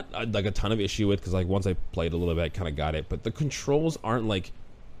not like a ton of issue with, because like once I played a little bit I kind of got it, but the controls aren't like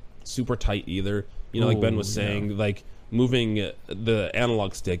super tight either. Like Ben was saying, like moving the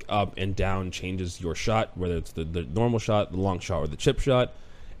analog stick up and down changes your shot, whether it's the normal shot, the long shot, or the chip shot.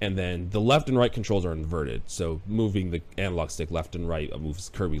 And then the left and right controls are inverted, so moving the analog stick left and right moves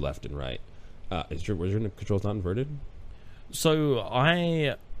Kirby left and right. Was your controls not inverted? So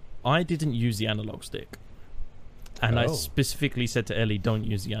I didn't use the analog stick. And I specifically said to Ellie, don't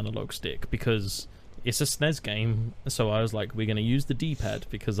use the analog stick, because it's a SNES game. So I was like, we're going to use the D-pad,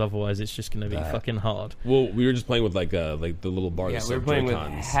 because otherwise it's just going to be fucking hard. Well, we were just playing with like the little bars. Yeah, we were playing with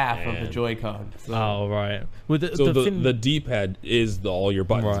half of the Joy-Con. So. Oh, right. Well, the D-pad is all your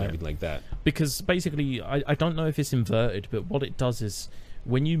buttons and everything like that. Because basically, I don't know if it's inverted, but what it does is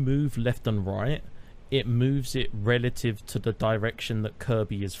when you move left and right, it moves it relative to the direction that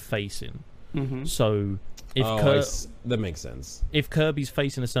Kirby is facing. So... that makes sense. If Kirby's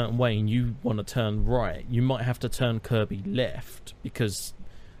facing a certain way and you want to turn right, you might have to turn Kirby left, because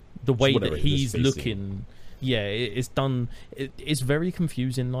the way that he's looking, it's done. It's very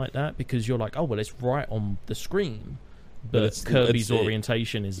confusing like that, because you're like, oh well, it's right on the screen, but Kirby's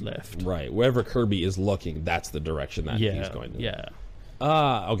orientation is left. Right, wherever Kirby is looking, that's the direction that he's going to. Yeah.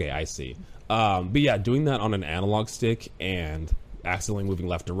 Okay, I see. But yeah, doing that on an analog stick and accidentally moving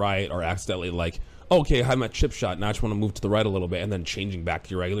left to right, or accidentally like, okay, I had my chip shot, now I just want to move to the right a little bit, and then changing back to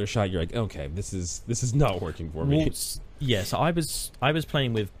your regular shot, you're like, okay, this is not working for me. So I was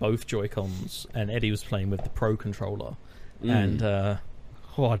playing with both Joy-Cons, and Eddie was playing with the Pro Controller, and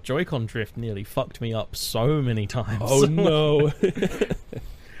Joy-Con drift nearly fucked me up so many times. Oh no.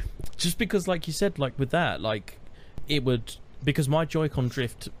 Just because, like you said, like with that, like it would, because my Joy-Con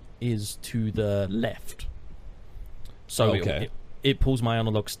drift is to the left, so it pulls my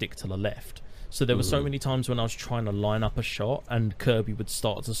analog stick to the left. So there were so many times when I was trying to line up a shot and Kirby would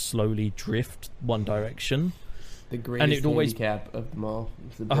start to slowly drift one direction. The greatest handicap of them all.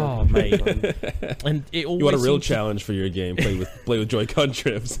 Oh, mate. And it always you want a real challenge for your game, play with Joy-Con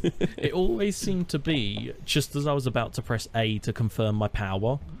drifts. It always seemed to be, just as I was about to press A to confirm my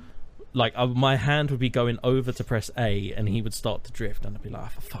power, like my hand would be going over to press A, and he would start to drift, and I'd be like, oh,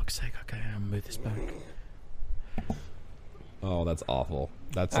 for fuck's sake, okay, I'll move this back. Oh, that's awful.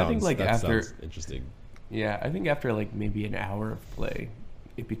 That sounds, I think, like, sounds interesting. Yeah, I think after like maybe an hour of play,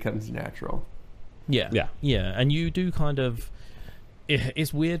 it becomes natural. Yeah, and you do kind of.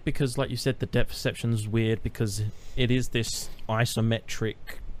 It's weird because, like you said, the depth perception is weird because it is this isometric.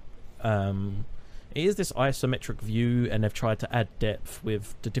 It is this isometric view, and they've tried to add depth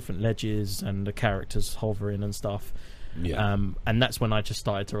with the different ledges and the characters hovering and stuff. Yeah. And that's when I just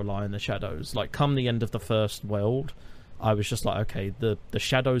started to rely on the shadows. Like, come the end of the first world, I was just like, okay, the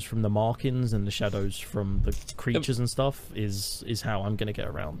shadows from the markings and the shadows from the creatures and stuff is how I'm going to get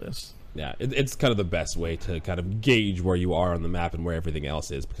around this. Yeah, it's kind of the best way to kind of gauge where you are on the map and where everything else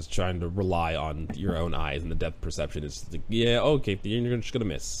is, because trying to rely on your own eyes and the depth perception is like, yeah, okay, you're just going to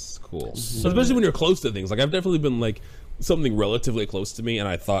miss. Cool. So, especially when you're close to things. Like, I've definitely been, like, something relatively close to me, and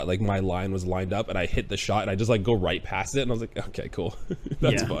I thought, like, my line was lined up, and I hit the shot, and I just, like, go right past it, and I was like, okay, cool.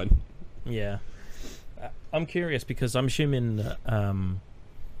 That's fun. Yeah. I'm curious, because I'm assuming,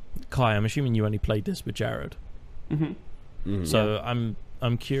 Kai, I'm assuming you only played this with Jared. Mm-hmm. Mm-hmm. So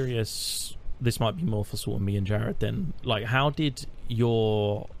I'm curious, this might be more for sort of me and Jared then. Like, how did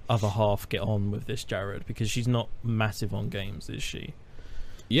your other half get on with this, Jared? Because she's not massive on games, is she?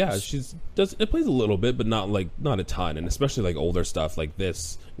 Yeah, it plays a little bit, but not a ton, and especially like older stuff like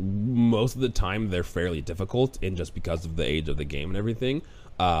this. Most of the time, they're fairly difficult, and just because of the age of the game and everything.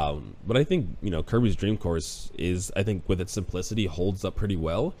 But I think Kirby's Dream Course is, I think, with its simplicity, holds up pretty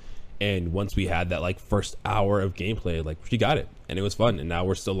well. And once we had that like first hour of gameplay, like she got it, and it was fun. And now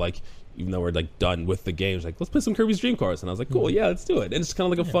we're still like, even though we're like done with the game, like let's play some Kirby's Dream Course. And I was like, cool, yeah, let's do it. And it's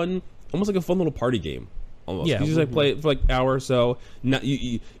kind of like a fun, almost like a fun little party game. Almost. Yeah, you just like play it for like an hour or so. Not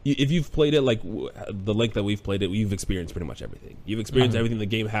you, if you've played it like the length that we've played it, you've experienced pretty much everything. You've experienced everything the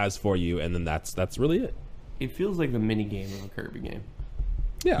game has for you, and then that's really it. It feels like the mini game of a Kirby game.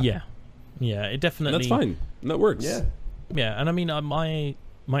 Yeah. It definitely. And that's fine. That works. Yeah. And I mean,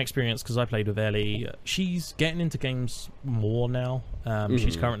 my experience, because I played with Ellie, she's getting into games more now.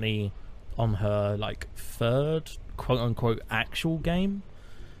 She's currently on her like third quote unquote actual game.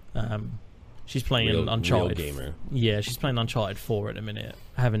 She's playing Uncharted. Real gamer. Yeah, she's playing Uncharted 4 at the minute,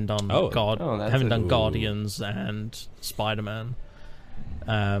 having done Guardians and Spider-Man.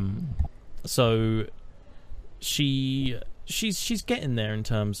 So she's getting there in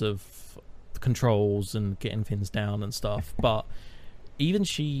terms of controls and getting things down and stuff, but even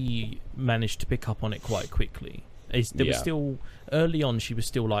she managed to pick up on it quite quickly. There was still, early on, she was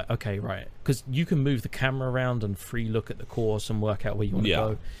still like, okay, right, because you can move the camera around and free look at the course and work out where you want to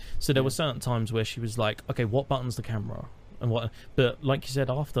go. So there were certain times where she was like, okay, what button's the camera? And what? But like you said,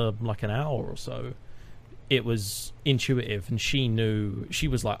 after like an hour or so, it was intuitive, and she knew. She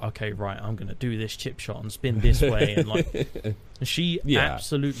was like, okay, right, I'm going to do this chip shot and spin this way. And like, she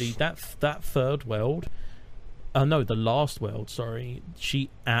absolutely, that third world, the last world, sorry,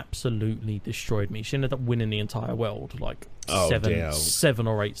 she absolutely destroyed me. She ended up winning the entire world, like 7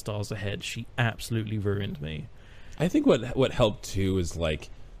 or 8 stars ahead. She absolutely ruined me. I think what helped too is like,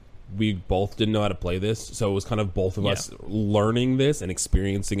 we both didn't know how to play this, so it was kind of both of us learning this and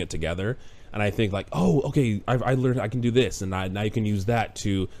experiencing it together. And I think like, oh, okay, I learned I can do this, and now you can use that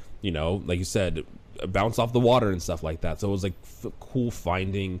to, like you said, bounce off the water and stuff like that. So it was like cool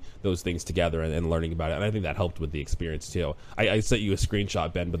finding those things together and learning about it. And I think that helped with the experience too. I sent you a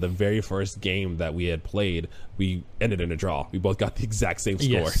screenshot, Ben, but the very first game that we had played, we ended in a draw. We both got the exact same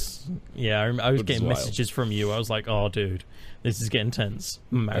score. Yes. Yeah, I was getting messages from you. I was like, oh, dude, this is getting tense.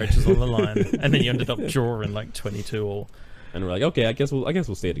 Marriage is on the line. And then you ended up drawing like 22 all. And we're like, okay, I guess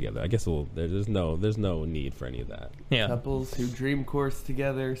we'll stay together. I guess there's no need for any of that. Yeah. Couples who dream course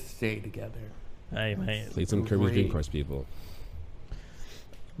together stay together. Hey, mate. Play some Kirby's Dream Course, people.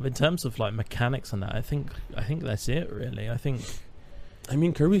 In terms of like mechanics and that, I think that's it really. I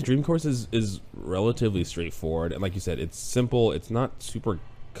mean, Kirby's Dream Course is relatively straightforward, and like you said, it's simple. It's not super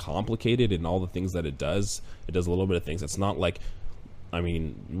complicated in all the things that it does. It does a little bit of things. It's not like, I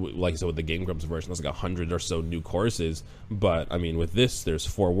mean, like I said, with the Game Grumps version, there's like 100 or so new courses. But I mean, with this, there's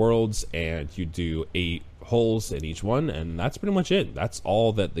 4 worlds, and you do 8 holes in each one, and that's pretty much it. That's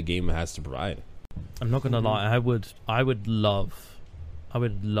all that the game has to provide. I'm not gonna lie, I would love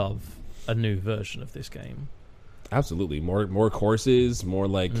a new version of this game. Absolutely, more courses, more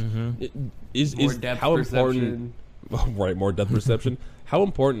like more depth how perception. right, more depth perception. How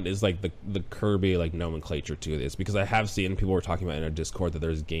important is like the Kirby like nomenclature to this? Because I have seen people were talking about in our Discord that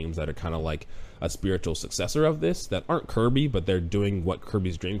there's games that are kind of like a spiritual successor of this that aren't Kirby, but they're doing what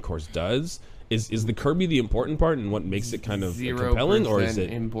Kirby's Dream Course does. Is the Kirby the important part and what makes it kind of compelling, or is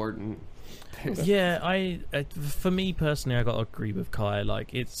it important? Yeah, for me personally, I got to agree with Kai.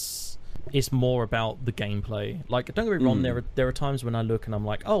 Like it's more about the gameplay. Like, don't get me wrong, there are times when I look and I'm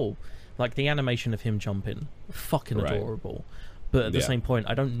like, oh, like the animation of him jumping, fucking adorable. But at the same point,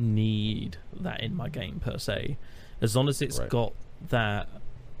 I don't need that in my game per se. As long as it's got that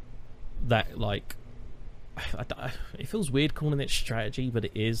like, it feels weird calling it strategy, but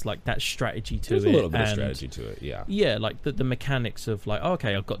it is like that strategy to it. There's a little bit of strategy to it, yeah. Yeah, like the mechanics of like, oh,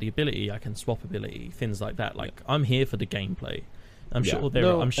 okay, I've got the ability, I can swap ability, things like that. Like, I'm here for the gameplay. I'm sure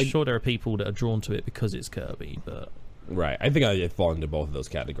there are people that are drawn to it because it's Kirby, but right. I think I fall into both of those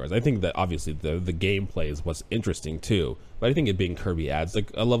categories. I think that obviously the gameplay is what's interesting too, but I think it being Kirby adds like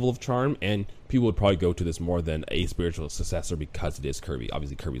a level of charm, and people would probably go to this more than a spiritual successor because it is Kirby.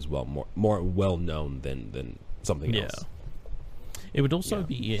 Obviously, Kirby's more well known than something else. It would also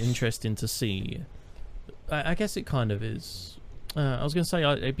be interesting to see. I guess it kind of is. I was going to say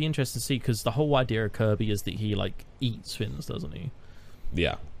it'd be interesting to see because the whole idea of Kirby is that he like eats things, doesn't he?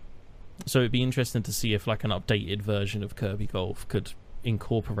 Yeah. So it'd be interesting to see if like an updated version of Kirby Golf could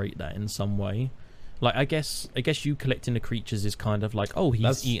incorporate that in some way. Like I guess you collecting the creatures is kind of like, oh,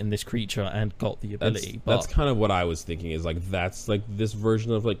 he's eaten this creature and got the ability. That's kind of what I was thinking, is like that's like this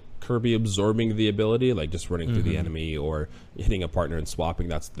version of like Kirby absorbing the ability, like just running through the enemy or hitting a partner and swapping.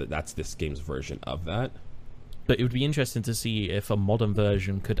 That's this game's version of that. But it would be interesting to see if a modern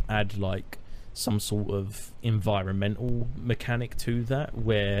version could add like some sort of environmental mechanic to that,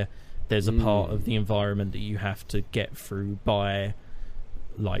 where there's a part of the environment that you have to get through by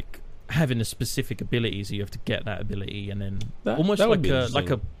like having a specific ability, so you have to get that ability, and then almost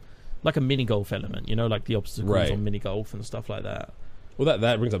like a mini golf element, you know, like the obstacles on mini golf and stuff like that. Well,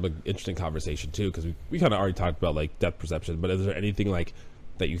 that brings up an interesting conversation too, because we kind of already talked about like depth perception, but is there anything like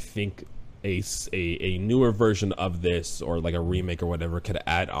that you think a newer version of this or like a remake or whatever could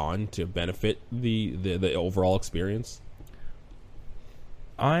add on to benefit the overall experience?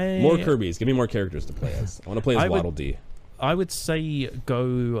 More Kirby's. Give me more characters to play as. I want to play as Waddle Dee. I would say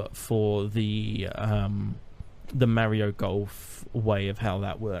go for the Mario Golf way of how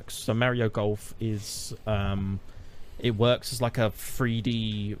that works. So Mario Golf is it works as like a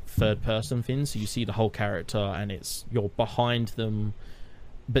 3D third person thing. So you see the whole character and you're behind them.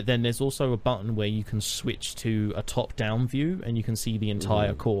 But then there's also a button where you can switch to a top-down view and you can see the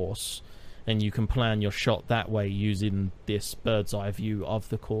entire course, and you can plan your shot that way using this bird's eye view of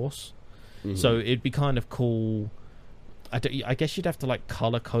the course. So it'd be kind of cool. I guess you'd have to like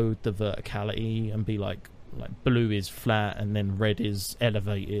color code the verticality and be like blue is flat and then red is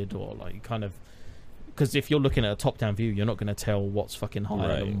elevated, or like kind of, because if you're looking at a top-down view, you're not going to tell what's fucking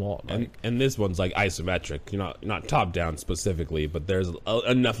higher than what. Like. And this one's like isometric. You're not top-down specifically, but there's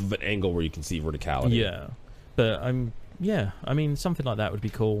enough of an angle where you can see verticality. Yeah, but I mean, something like that would be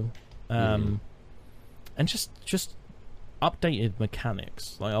cool. And just updated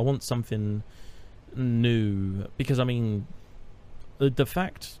mechanics. Like I want something new, because I mean, the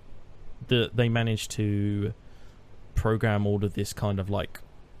fact that they managed to program all of this kind of like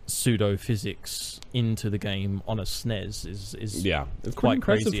pseudo physics into the game on a SNES is it's quite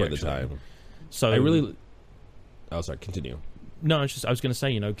crazy for the time. So I really continue. No, I was going to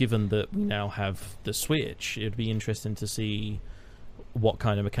say, you know, given that we now have the Switch, it'd be interesting to see what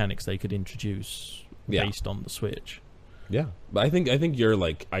kind of mechanics they could introduce based on the Switch. Yeah, but I think your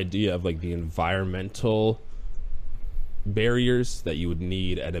like idea of like the environmental barriers that you would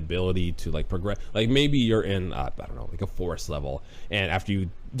need an ability to like progress, like maybe you're in I don't know, like a forest level, and after you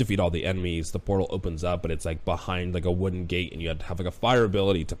defeat all the enemies the portal opens up, but it's like behind like a wooden gate, and you have to have like a fire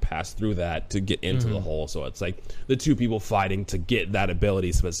ability to pass through that to get into the hole. So it's like the two people fighting to get that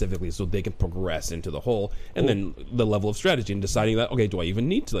ability specifically so they can progress into the hole, and then the level of strategy and deciding that, okay, do I even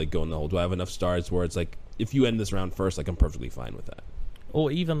need to like go in the hole? Do I have enough stars where it's like, if you end this round first, like I'm perfectly fine with that.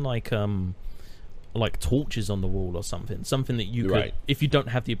 Or even like torches on the wall or something that you could, if you don't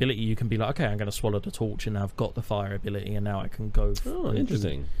have the ability, you can be like, okay, I'm going to swallow the torch and I've got the fire ability, and now I can go.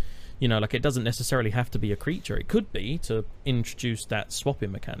 Interesting. You know, like it doesn't necessarily have to be a creature. It could be to introduce that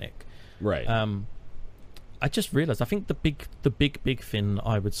swapping mechanic. Right. I just realized, I think the big thing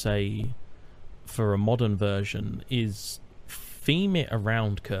I would say for a modern version is theme it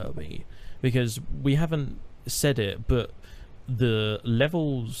around Kirby, because we haven't said it, but the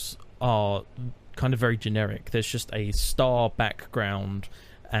levels are kind of very generic. There's just a star background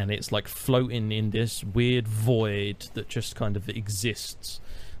and it's like floating in this weird void that just kind of exists.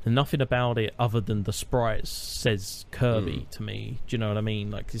 And nothing about it other than the sprites says Kirby to me. Do you know what I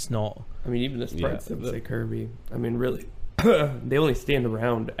mean? Like, it's not... I mean, even the sprites don't say Kirby. I mean, really, they only stand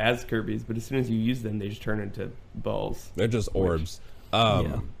around as Kirby's, but as soon as you use them, they just turn into balls. They're just orbs.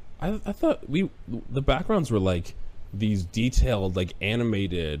 I thought the backgrounds were like these detailed, like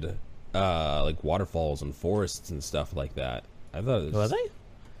animated, like waterfalls and forests and stuff like that. I thought it was... Were they?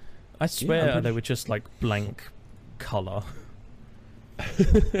 I swear they were just like blank color.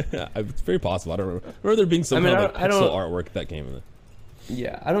 It's very possible. I don't remember there being some kind of like pixel artwork that came in it.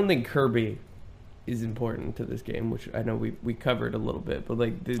 Yeah, I don't think Kirby is important to this game, which I know we covered a little bit, but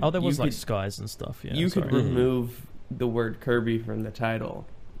like there was like skies and stuff. Yeah, you could remove the word Kirby from the title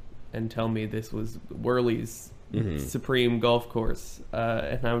and tell me this was Whirly's Supreme Golf Course,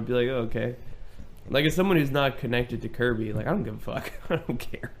 and I would be like, oh, okay. Like, as someone who's not connected to Kirby, like, I don't give a fuck. I don't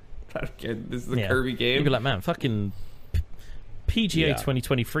care. This is a Kirby game. You'd be like, man, fucking PGA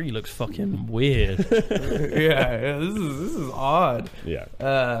 2023 looks fucking weird. yeah, this is odd. Yeah.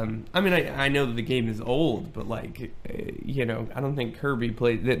 I mean, I know that the game is old, but like, you know, I don't think Kirby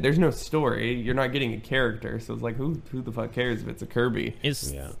plays. There's no story. You're not getting a character, so it's like, who the fuck cares if it's a Kirby?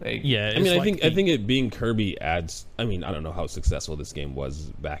 It's like, I mean, I think it being Kirby adds. I mean, I don't know how successful this game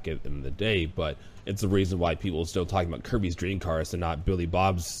was back in the day, but it's the reason why people are still talking about Kirby's Dream Course and not Billy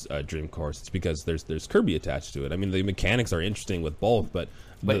Bob's Dream Course. It's because there's Kirby attached to it. I mean, the mechanics are interesting with both, but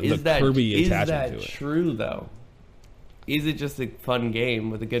is the Kirby attachment to it. Is that true, though? Is it just a fun game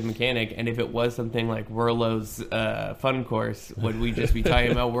with a good mechanic? And if it was something like Whirlo's Fun Course, would we just be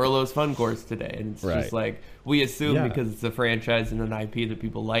talking about Whirlo's Fun Course today? And it's just like, we assume because it's a franchise and an IP that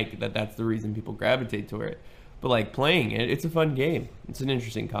people like, that's the reason people gravitate toward it. But like, playing it, it's a fun game. It's an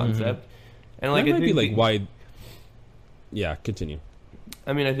interesting concept. And like, that might be like why. Yeah, continue.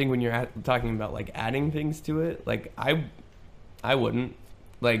 I mean, I think when you're talking about like adding things to it, like I wouldn't.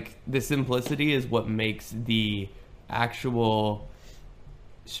 Like, the simplicity is what makes the actual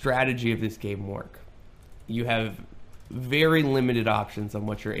strategy of this game work. You have very limited options on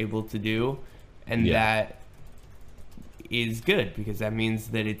what you're able to do, and that is good because that means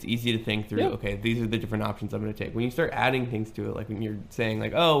that it's easy to think through. Okay, these are the different options I'm going to take. When you start adding things to it, like when you're saying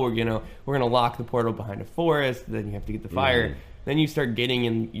like, oh, we're gonna lock the portal behind a forest, then you have to get the fire. Then you start getting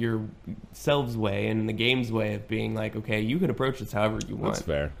in yourselves way and in the game's way of being like, okay, you can approach this however you want. That's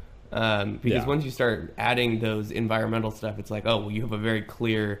fair. Because once you start adding those environmental stuff, it's like, oh, well, you have a very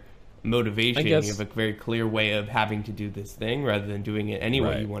clear motivation. You have a very clear way of having to do this thing rather than doing it any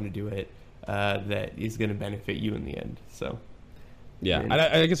way you want to do it. That is going to benefit you in the end. So,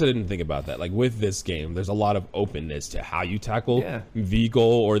 I guess I didn't think about that. Like, with this game, there's a lot of openness to how you tackle the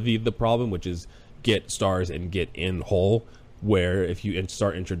goal or the problem, which is get stars and get in hole. Where if you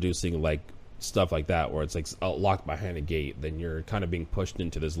start introducing like stuff like that, where it's like locked behind a gate, then you're kind of being pushed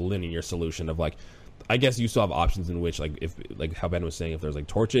into this linear solution of like, I guess you still have options in which, like, if like how Ben was saying, if there's like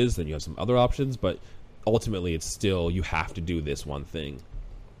torches, then you have some other options, but ultimately it's still you have to do this one thing.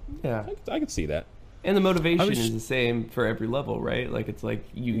 Yeah, I can see that. And the motivation is the same for every level, right? Like, it's like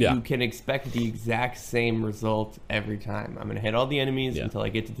you can expect the exact same result every time. I'm going to hit all the enemies until I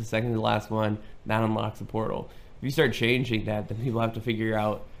get to the second to last one. That unlocks a portal. If you start changing that, then people have to figure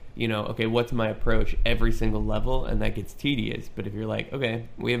out, you know, okay, what's my approach every single level? And that gets tedious. But if you're like, okay,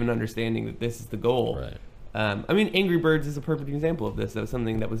 we have an understanding that this is the goal. Right. I mean, Angry Birds is a perfect example of this. That was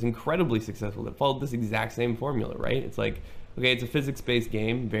something that was incredibly successful that followed this exact same formula, right? It's like, okay, it's a physics-based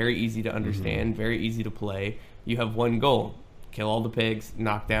game, very easy to understand, very easy to play. You have one goal: kill all the pigs,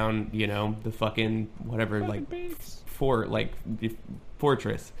 knock down, you know, the fucking whatever,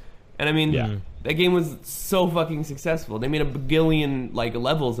 fortress. And I mean, that game was so fucking successful. They made a bagillion like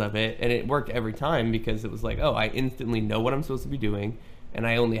levels of it, and it worked every time because it was like, oh, I instantly know what I'm supposed to be doing, and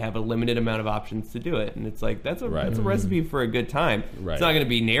I only have a limited amount of options to do it. And it's like that's a recipe for a good time. Right. It's not going to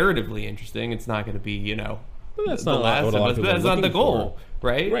be narratively interesting. It's not going to be, you know, that's not Last of Us. That's not the goal,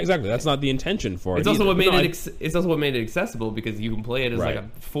 right? Right, exactly. That's not the intention for it. It's also what made it. It's also what made it accessible because you can play it as like a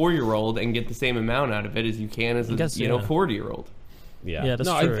 4-year-old and get the same amount out of it as you can as a 40-year-old. Yeah, that's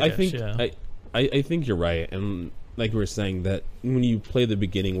true. I think you're right, and like we were saying, that when you play the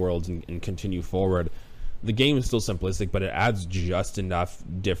beginning worlds and continue forward, the game is still simplistic, but it adds just enough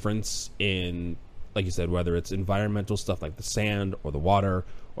difference in, like you said, whether it's environmental stuff like the sand or the water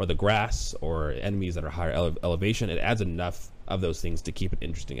or the grass or enemies that are higher elevation. It adds enough of those things to keep it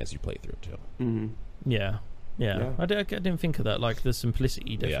interesting as you play through too. Mm-hmm. Yeah. I didn't think of that. Like, the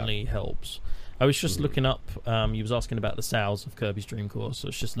simplicity definitely helps. I was just looking up. You was asking about the sales of Kirby's Dream Course. So I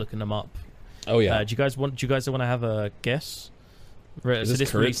was just looking them up. Oh yeah. Do you guys want to have a guess? Is so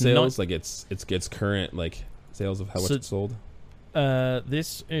this current released sales? Like it's current like sales of how much it's sold?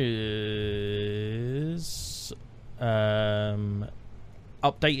 This is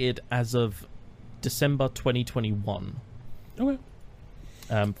updated as of December 2021. Okay.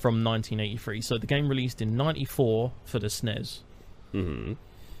 From 1983. So the game released in 94 for the SNES. Mm-hmm.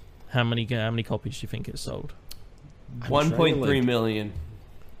 How many copies do you think it sold? 1.3 million.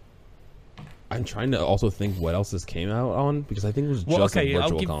 I'm trying to also think what else this came out on, because I think it was just a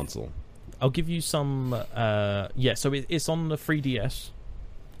virtual console. I'll give you some. So it's on the 3DS.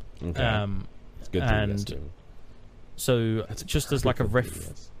 Okay. It's good 3DS too. So just as like a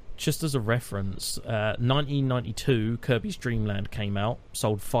just as a reference, 1992 Kirby's Dream Land came out,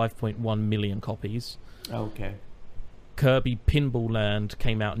 sold 5.1 million copies. Okay. Kirby Pinball Land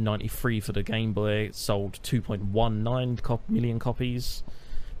came out in 93 for the Game Boy, sold 2.19 million copies.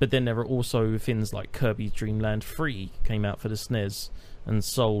 But then there are also things like Kirby's Dream Land 3 came out for the SNES and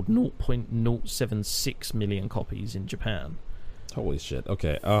sold 0.076 million copies in Japan. Holy shit.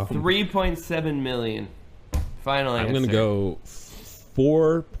 Okay. 3.7 million. Final answer. I'm going to go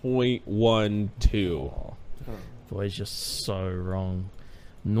 4.12. Boy's just so wrong.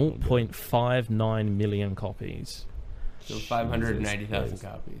 0.59 million copies. So 590,000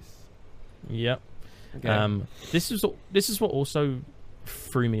 copies. Yep. Okay. This is what also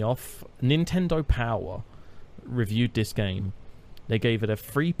threw me off. Nintendo Power reviewed this game. They gave it a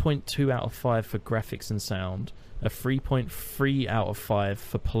 3.2 out of 5 for graphics and sound, a 3.3 out of 5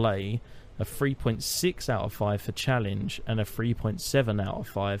 for play, a 3.6 out of 5 for challenge, and a 3.7 out of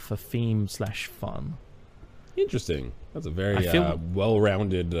 5 for theme/fun. Interesting. That's a very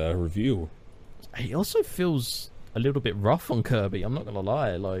well-rounded review. It also feels a little bit rough on Kirby. I'm not gonna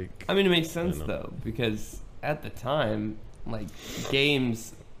lie. Like, I mean, it makes sense though, because at the time, like,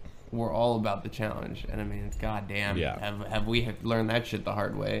 games were all about the challenge, and I mean, goddamn, have we learned that shit the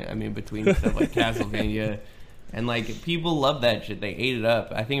hard way? I mean, between stuff like Castlevania, and like people loved that shit, they ate it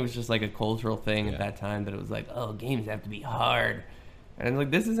up. I think it was just like a cultural thing at that time that it was like, oh, games have to be hard, and it's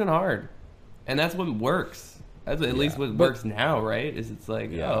like, this isn't hard, and that's what works. That's at least what works now, right? Is it's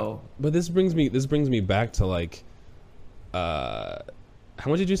like, oh, but this brings me back to like, how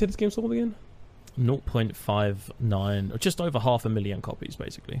much did you say this game sold again? 0.59, or just over 500,000 copies,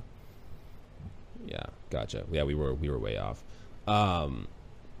 basically. Yeah, gotcha. Yeah, we were way off. I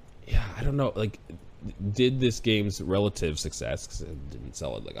don't know. Like, did this game's relative success, because it didn't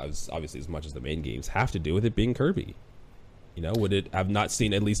sell it like obviously as much as the main games, have to do with it being Kirby? You know, would it have not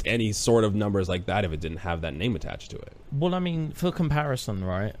seen at least any sort of numbers like that if it didn't have that name attached to it? Well, I mean, for comparison,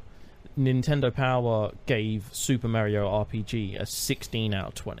 right? Nintendo Power gave Super Mario RPG a 16 out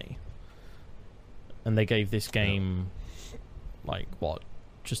of 20. And they gave this game, like, what,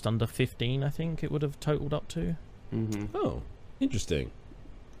 just under 15, I think it would have totaled up to. Mm-hmm. Oh, interesting.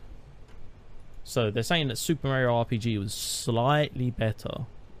 So they're saying that Super Mario RPG was slightly better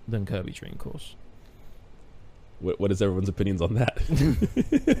than Kirby Dream Course. What is everyone's opinions on that?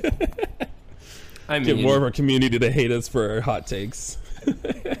 I mean, get more of our community to hate us for our hot takes.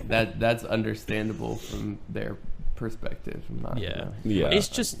 that's understandable from their perspective. Yeah. It's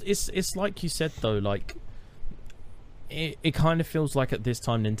just it's like you said though, like it kind of feels like at this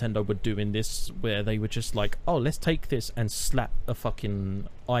time Nintendo were doing this where they were just like, oh, let's take this and slap a fucking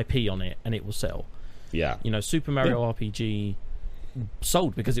IP on it and it will sell. Yeah. You know, Super Mario RPG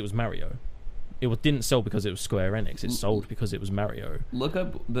sold because it was Mario. It didn't sell because it was Square Enix. It sold because it was Mario. Look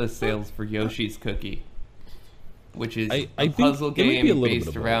up the sales for Yoshi's Cookie, which is a puzzle game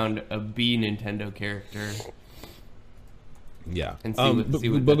based around a B Nintendo character. Yeah. And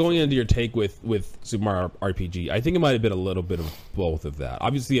but going into your take with Super Mario RPG, I think it might have been a little bit of both of that.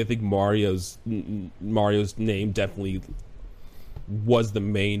 Obviously, I think Mario's name definitely was the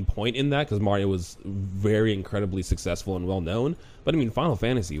main point in that, because Mario was very incredibly successful and well known. But I mean, Final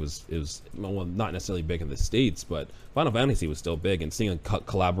Fantasy was well, not necessarily big in the States, but Final Fantasy was still big, and seeing a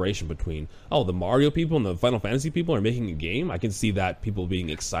collaboration between the Mario people and the Final Fantasy people are making a game, I can see that people being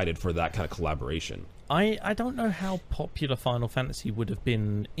excited for that kind of collaboration. I don't know how popular Final Fantasy would have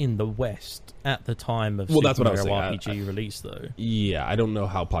been in the West at the time of Super Mario RPG release, though. Yeah, I don't know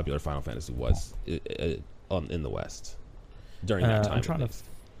how popular Final Fantasy was in the West during that time. I'm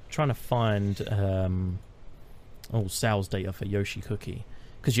trying to find sales data for Yoshi Cookie,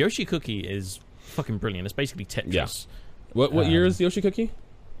 because Yoshi Cookie is fucking brilliant. It's basically Tetris. Yeah. What year is Yoshi Cookie?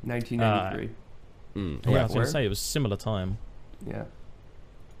 1993. Yeah, I was going to say it was similar time. Yeah.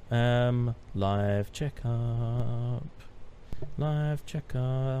 Live checkup.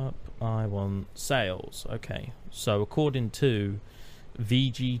 I want sales. Okay, so according to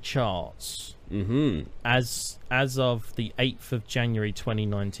VG charts. As of the 8th of January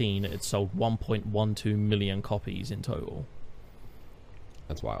 2019, it sold 1.12 million copies in total.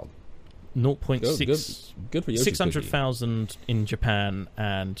 That's wild. 0.6 good for Yoshi's 600,000 in Japan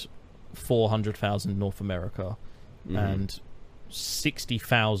and 400,000 North America and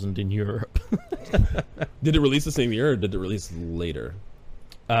 60,000 in Europe. Did it release the same year or did it release later?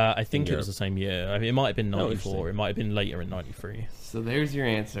 I think it was the same year. I mean, it might have been 94. It might have been later in 93. So there's your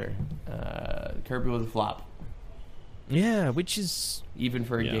answer. Kirby was a flop. Yeah, which is even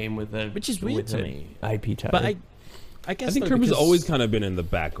for a game with a which is weird to me. IP title. But I guess I think Kirby's always kind of been in the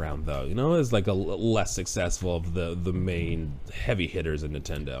background, though. You know, as like a less successful of the main heavy hitters in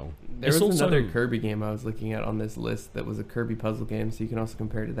Nintendo. There was another Kirby game I was looking at on this list that was a Kirby puzzle game, so you can also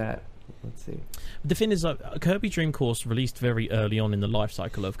compare to that. Let's see. The thing is, Kirby Dream Course released very early on in the life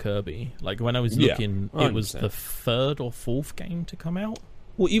cycle of Kirby. Like when I was looking, it was the 3rd or 4th game to come out.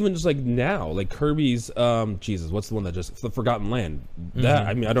 Well, even just like now, like Kirby's, Jesus, what's the one that just the Forgotten Land? That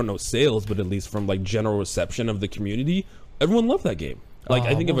I mean, I don't know sales, but at least from like general reception of the community, everyone loved that game. Like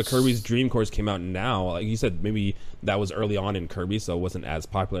I think if a Kirby's Dream Course came out now, like you said, maybe that was early on in Kirby, so it wasn't as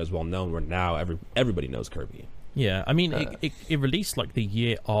popular as well known. Where now everybody knows Kirby. Yeah, I mean, it released like the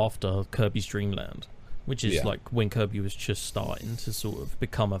year after Kirby's Dream Land, which is like when Kirby was just starting to sort of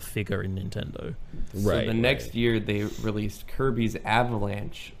become a figure in Nintendo. So the next year they released Kirby's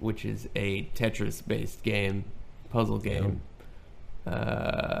Avalanche, which is a Tetris-based game, puzzle game.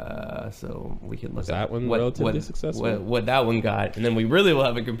 So we can look at relatively successful. What that one got, and then we really will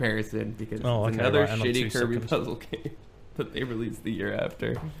have a comparison because it's another shitty Kirby puzzle game that they released the year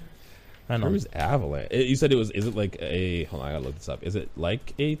after. Kirby's Avalanche. You said it was. Is it like a? Hold on, I gotta look this up. Is it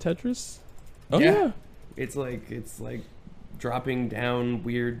like a Tetris? Oh yeah. It's like dropping down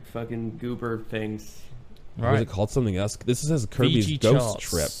weird fucking goober things. Right. Was it called something else? This says Kirby's VG Ghost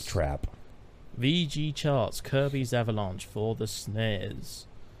charts. Trap. VG charts. Kirby's Avalanche for the SNES.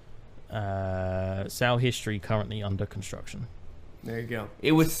 Sale history currently under construction. There you go.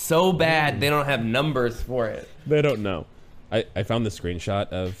 It was so bad they don't have numbers for it. They don't know. I found the screenshot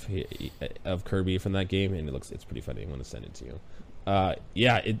of Kirby from that game, and it's pretty funny. I'm going to send it to you.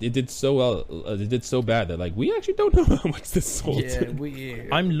 It did so well. It did so bad that like we actually don't know how much this sold.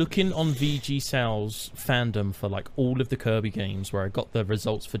 I'm looking on VG Sales fandom for like all of the Kirby games where I got the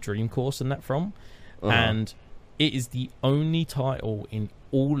results for Dream Course and that from, and it is the only title in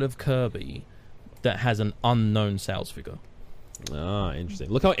all of Kirby that has an unknown sales figure. Ah, interesting.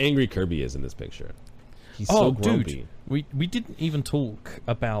 Look how angry Kirby is in this picture. He's so grumpy. Dude, we didn't even talk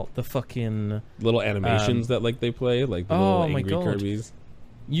about the fucking little animations that like they play, like the little angry Kirbys.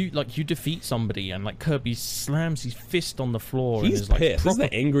 You defeat somebody and like Kirby slams his fist on the floor. He's and is, like, pissed. This is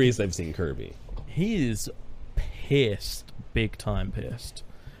the angriest I've seen Kirby. He is pissed, big time pissed.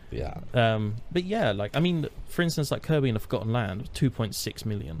 Yeah. But yeah, like I mean, for instance, like Kirby in the Forgotten Land, 2.6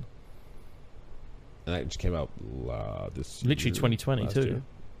 million. And that just came out this literally 2020 too. Year.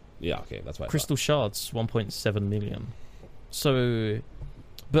 Yeah, okay, that's why. Crystal Shards, 1.7 million. So,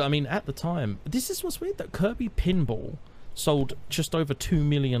 but I mean, at the time, this is what's weird that Kirby Pinball sold just over 2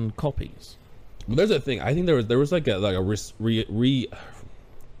 million copies. Well, there's a thing. I think there was like a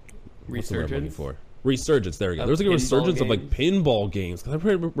resurgence. Resurgence. There we go. There was like a resurgence of like pinball games. Because I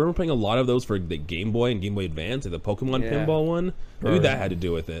remember playing a lot of those for the Game Boy and Game Boy Advance, like the Pokemon pinball one. Maybe that had to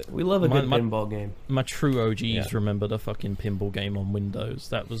do with it. We love a good pinball game. My true OGs remember the fucking pinball game on Windows.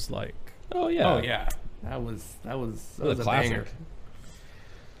 That was like, oh yeah, that was a classic.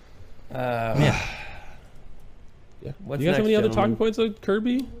 Yeah. Do you guys have any other talking points of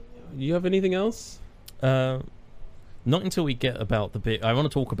Kirby? Do you have anything else? Not until we get about the bit. I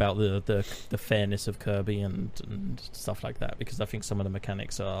want to talk about the fairness of Kirby and stuff like that, because I think some of the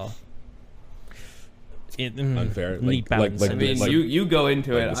mechanics are unfair. Need balance. You go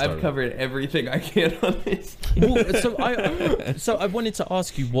into it. I've covered everything I can on this. Well, so I wanted to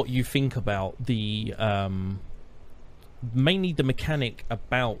ask you what you think about the mainly the mechanic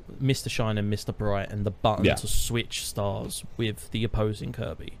about Mr. Shine and Mr. Bright and the button to switch stars with the opposing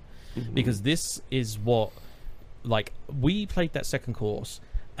Kirby, because this is what. Like, we played that second course,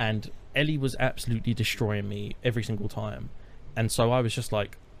 and Ellie was absolutely destroying me every single time. And so I was just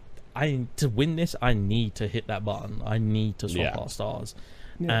like, to win this, I need to hit that button. I need to swap our stars.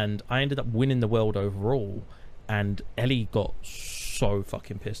 Yeah. And I ended up winning the world overall, and Ellie got so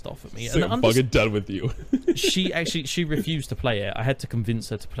fucking pissed off at me. So I'm fucking done with you. She refused to play it. I had to convince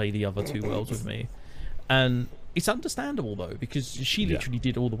her to play the other two worlds with me. And it's understandable though, because she literally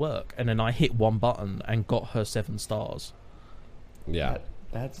did all the work, and then I hit one button and got her 7 stars. Yeah,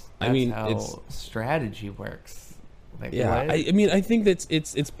 that's how strategy works. Like, yeah, I mean, I think that's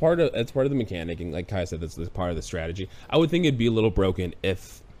it's part of the mechanic, and like Kai said, that's part of the strategy. I would think it'd be a little broken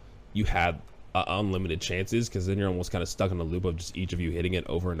if you had unlimited chances, because then you're almost kind of stuck in a loop of just each of you hitting it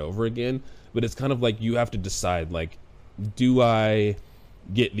over and over again. But it's kind of like you have to decide, like, do I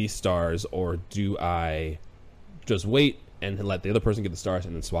get these stars, or do I just wait and let the other person get the stars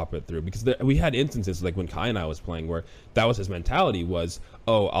and then swap it through? Because we had instances like when Kai and I was playing where that was his mentality, was,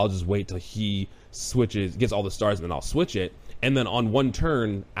 oh, I'll just wait till he gets all the stars, and then I'll switch it, and then on one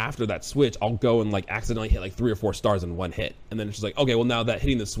turn after that switch I'll go and like accidentally hit like 3 or 4 stars in one hit, and then it's just like, okay, well, now that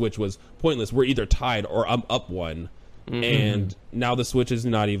hitting the switch was pointless, we're either tied or I'm up one. And now the switch is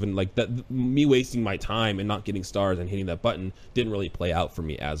not even like that. Me wasting my time and not getting stars and hitting that button didn't really play out for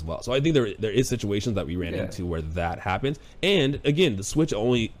me as well. So I think there is situations that we ran into where that happens. And again, the switch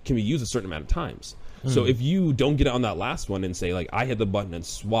only can be used a certain amount of times. So if you don't get it on that last one and say like, I hit the button and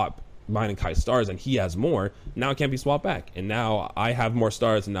swap mine and Kai's stars and he has more, now it can't be swapped back, and now I have more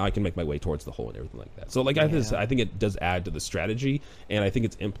stars, and now I can make my way towards the hole and everything like that. So like I think it does add to the strategy, and I think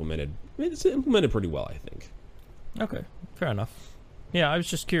it's implemented pretty well, I think. Okay, fair enough. Yeah, I was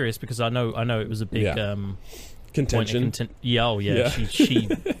just curious because I know it was a big contention. She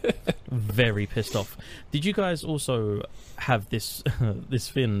very pissed off. Did you guys also have this this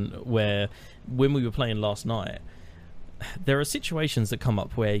thing where when we were playing last night, there are situations that come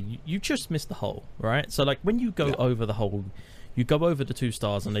up where you just miss the hole, right? So like when you go over the hole, you go over the 2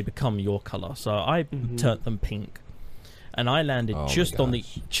 stars and they become your color. So I turned them pink, and I landed just on the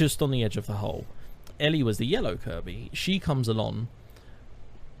edge of the hole. Ellie was the yellow Kirby. She comes along,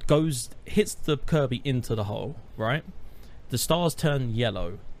 hits the Kirby into the hole, right? The stars turn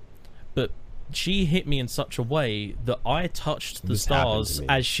yellow, but she hit me in such a way that I touched the stars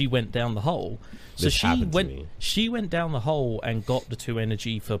as she went down the hole. So she went down the hole and got the 2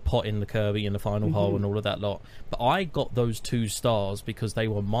 energy for potting the Kirby in the final hole and all of that lot. But I got those 2 stars because they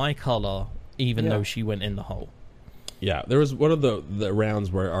were my color, even though she went in the hole. Yeah, there was one of the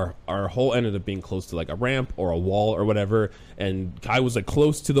rounds where our hole ended up being close to like a ramp or a wall or whatever, and Kai was like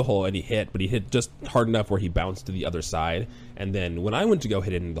close to the hole and he hit, but he hit just hard enough where he bounced to the other side. And then when I went to go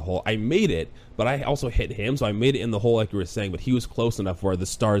hit it in the hole, I made it, but I also hit him, so I made it in the hole like you were saying, but he was close enough where the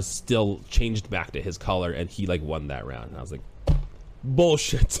stars still changed back to his color, and he like won that round. And I was like,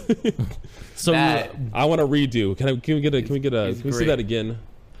 bullshit. So I want to redo. Can we see that again?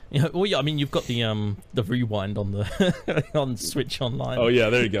 Yeah, well, yeah. I mean, you've got the rewind on the on Switch Online. Oh yeah,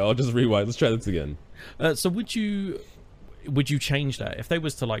 there you go. I'll just rewind. Let's try this again. So would you change that if they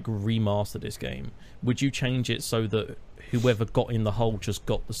was to like remaster this game? Would you change it so that whoever got in the hole just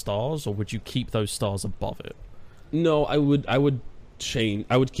got the stars, or would you keep those stars above it? No, I would change.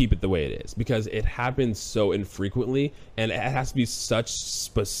 I would keep it the way it is, because it happens so infrequently, and it has to be such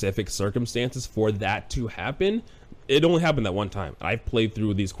specific circumstances for that to happen. It only happened that one time. I've played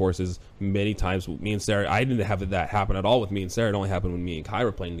through these courses many times with me and Sarah. I didn't have that happen at all with me and Sarah. It only happened when me and Kai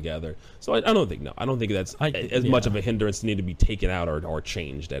were playing together. So I don't think that's as much of a hindrance to need to be taken out or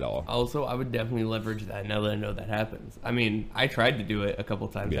changed at all. Also, I would definitely leverage that now that I know that happens. I mean, I tried to do it a couple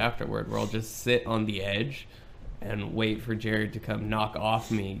times afterward, where I'll just sit on the edge and wait for Jared to come knock off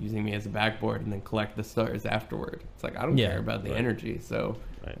me using me as a backboard, and then collect the stars afterward. It's like, I don't care about the energy, so...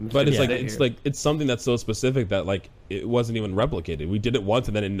 Right. But it's something that's so specific that like it wasn't even replicated. We did it once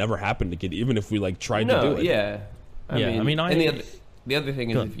and then it never happened again, even if we like tried to do it. I mean, the other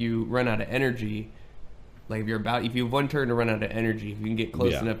thing is, if you run out of energy, like if you have one turn to run out of energy, if you can get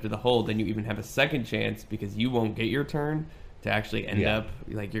close enough to the hole, then you even have a second chance, because you won't get your turn to actually end up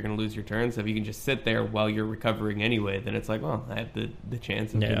like you're going to lose your turn. So if you can just sit there while you're recovering anyway, then it's like, well, I have the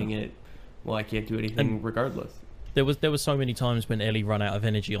chance of getting it. Well, I can't do anything regardless. There was so many times when Ellie ran out of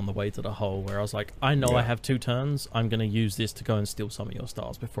energy on the way to the hole where I was like, I know I have 2 turns. I'm going to use this to go and steal some of your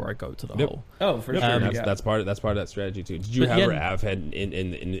stars before I go to the hole. Oh, for sure. That's part of that strategy too. Did you ever have had an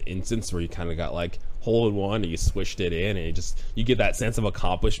instance where you kind of got like hole in one and you swished it in and you get that sense of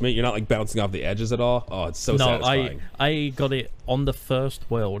accomplishment? You're not like bouncing off the edges at all. Oh, it's so satisfying. I got it on the first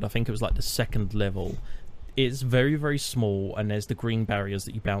world. I think it was like the 2nd level. It's very, very small, and there's the green barriers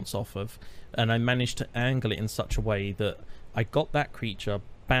that you bounce off of. And I managed to angle it in such a way that I got that creature,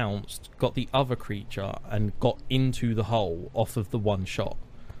 bounced, got the other creature, and got into the hole off of the one shot.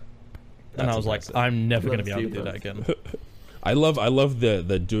 And I was impressive. Like, I'm never going to be able to do that again. I love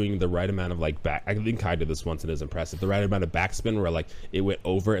the doing the right amount of like back. I think I did this once and it was impressive. The right amount of backspin where like it went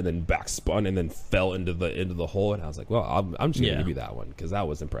over and then backspun and then fell into the hole. And I was like, well, I'm just going to give you that one, because that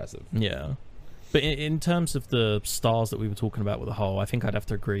was impressive. Yeah. But in terms of the stars that we were talking about with the hole, I think I'd have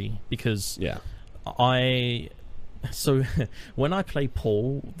to agree, because I So when I play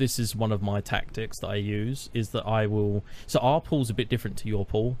pool, this is one of my tactics that I use, is that I will... So our pool's a bit different to your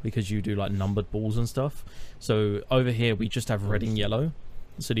pool because you do like numbered balls and stuff. So over here we just have red and yellow.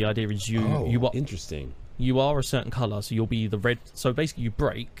 So the idea is you are interesting. You are a certain color, so you'll be the red. So basically you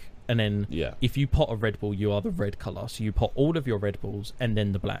break, and then if you pot a red ball, you are the red color. So you pot all of your red balls and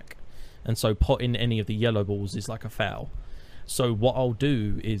then the black. And so potting any of the yellow balls is like a foul. So what I'll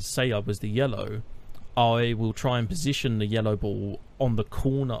do is, say I was the yellow, I will try and position the yellow ball on the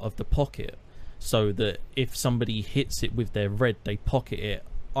corner of the pocket so that if somebody hits it with their red, they pocket it.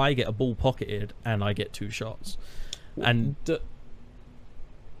 I get a ball pocketed and I get 2 shots. And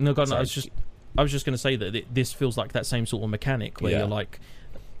no, God, no, I was just going to say that this feels like that same sort of mechanic where you're like,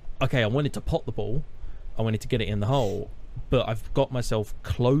 okay, I wanted to pot the ball, I wanted to get it in the hole, but I've got myself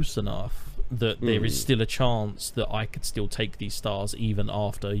close enough that there is still a chance that I could still take these stars even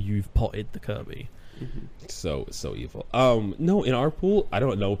after you've potted the Kirby. So evil. No, in our pool, I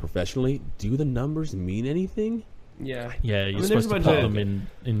don't know professionally. Do the numbers mean anything? Yeah, you're supposed to put them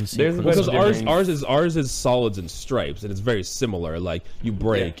in sequence. Because ours is solids and stripes, and it's very similar. Like you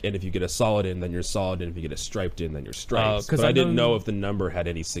break, and if you get a solid in, then you're solid, and if you get a striped in, then you're striped. But I didn't know if the number had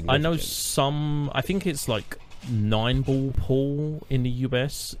any significance. I know I think it's like 9-ball pool in the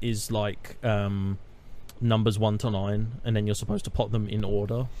US is like numbers 1 to 9, and then you're supposed to pot them in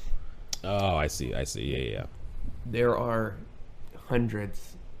order. Oh, I see. Yeah. There are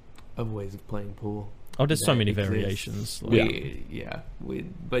hundreds of ways of playing pool. Oh, there's so many variations.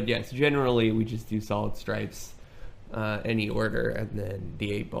 But yes, generally we just do solid stripes, any order, and then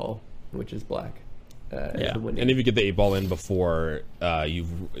the 8-ball, which is black. And if you get the 8-ball in before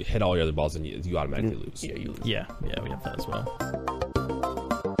you've hit all your other balls, then you automatically lose. Yeah, you lose. Yeah, we have that as well.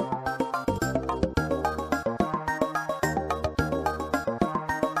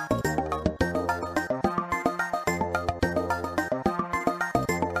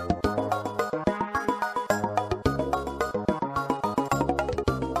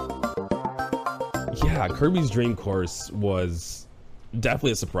 Kirby's Dream Course was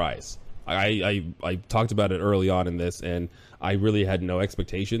definitely a surprise. I talked about it early on in this, and I really had no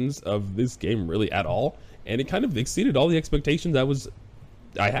expectations of this game really at all, and it kind of exceeded all the expectations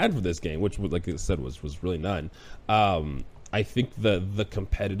I had for this game, which, like I said, was really none. I think the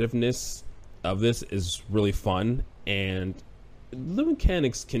competitiveness of this is really fun, and the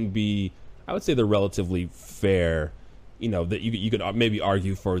mechanics can be, I would say, they're relatively fair. You know, that you could maybe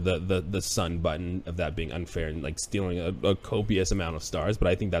argue for the sun button of that being unfair and like stealing a copious amount of stars, but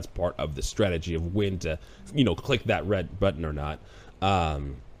I think that's part of the strategy of when to, click that red button or not.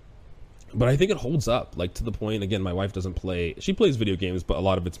 But I think it holds up, like, to the point. Again, my wife doesn't play. She plays video games, but a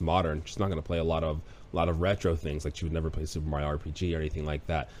lot of it's modern. She's not going to play a lot of retro things. Like, she would never play Super Mario RPG or anything like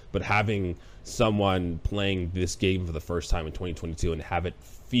that. But having someone playing this game for the first time in 2022 and have it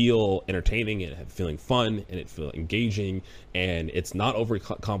feel entertaining and feeling fun and it feel engaging, and it's not overly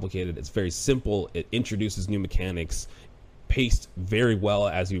complicated. It's very simple. It introduces new mechanics, paced very well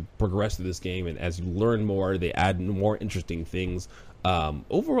as you progress through this game, and as you learn more, they add more interesting things.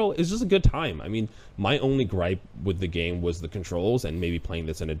 Overall, it's just a good time. I mean, my only gripe with the game was the controls, and maybe playing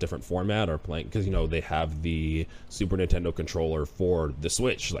this in a different format, or playing, because they have the Super Nintendo controller for the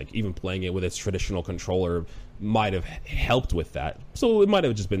Switch. Like, even playing it with its traditional controller might have helped with that. So it might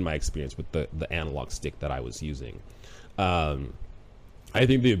have just been my experience with the analog stick that I was using. I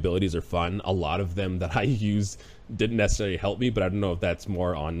think the abilities are fun. A lot of them that I used didn't necessarily help me, but I don't know if that's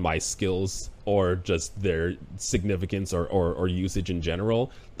more on my skills or just their significance or usage in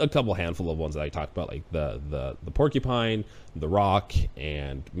general. A couple handful of ones that I talked about, like the porcupine, the rock,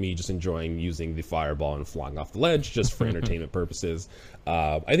 and me just enjoying using the fireball and flying off the ledge just for entertainment purposes.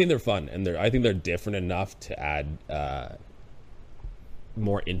 I think they're fun, and I think they're different enough to add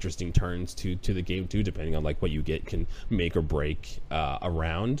more interesting turns to the game too, depending on like what you get can make or break a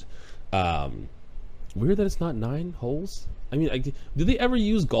round. Weird that it's not 9 holes. I mean, do they ever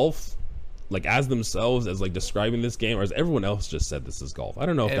use golf like as themselves as like describing this game, or has everyone else just said this is golf? I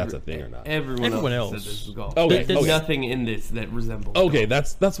don't know if that's a thing or not. Everyone else said this is golf. Okay, There's nothing in this that resembles golf.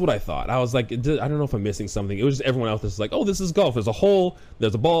 That's what I thought. I was like, I don't know if I'm missing something. It was just everyone else is like, oh, this is golf. There's a hole,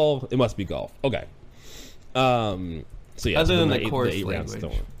 there's a ball, it must be golf. Okay. So yeah, other than the course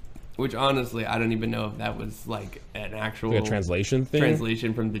language, which honestly I don't even know if that was like an actual like a translation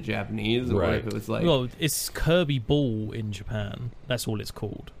from the Japanese, or if it was like, well, it's Kirby Ball in Japan. That's all it's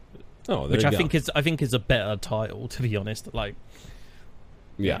called. Oh, which I think is a better title, to be honest. Like,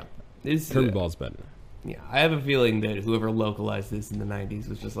 yeah, Kirby Ball's better. Yeah, I have a feeling that whoever localized this in the 90s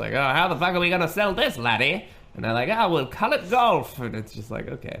was just like, oh, how the fuck are we gonna sell this, laddie? And they're like, we'll call it golf. And it's just like,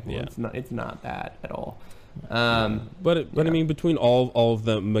 okay, well, Yeah. it's not that at all. But I mean, between all of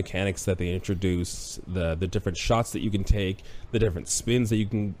the mechanics that they introduce, the different shots that you can take, the different spins that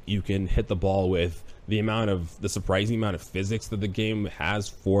you can hit the ball with, the surprising amount of physics that the game has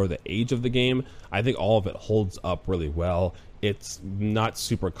for the age of the game, I think all of it holds up really well. It's not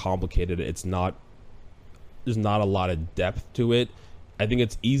super complicated. There's not a lot of depth to it. I think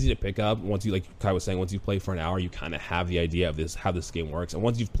it's easy to pick up once you, like Kai was saying, once you play for an hour, you kind of have the idea of how this game works. And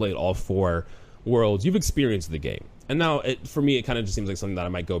once you've played all 4 worlds, you've experienced the game. And now, for me, it kind of just seems like something that I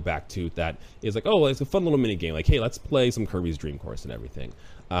might go back to, that is like, oh, it's a fun little mini game. Like, hey, let's play some Kirby's Dream Course and everything.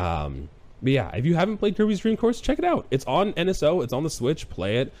 But yeah, if you haven't played Kirby's Dream Course, check it out. It's on NSO. It's on the Switch.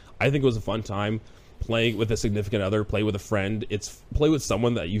 Play it. I think it was a fun time. Play with a significant other. Play with a friend. Play with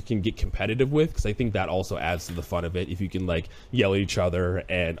someone that you can get competitive with, because I think that also adds to the fun of it. If you can like yell at each other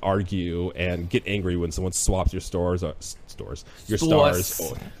and argue and get angry when someone swaps your stars, swaps your stores. Someone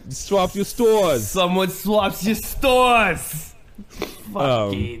swaps your stores.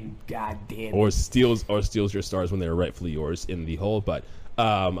 Fucking goddamn. Or steals your stars when they were rightfully yours in the hole. But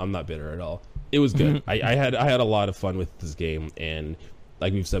I'm not bitter at all. It was good. I had a lot of fun with this game, and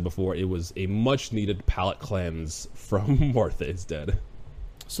like we've said before, it was a much needed palate cleanse from Martha is Dead.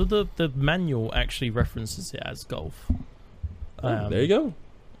 So the manual actually references it as golf. There you go.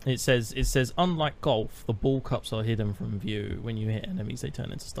 It says unlike golf, the ball cups are hidden from view. When you hit enemies, they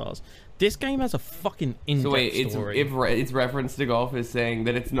turn into stars. This game has a fucking in-depth story. It's reference to golf is saying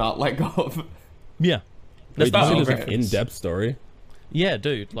that it's not like golf. Yeah. Wait, there's an in-depth story. Yeah,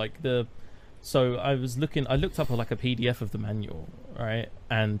 dude. Like so I looked up like a PDF of the manual, right?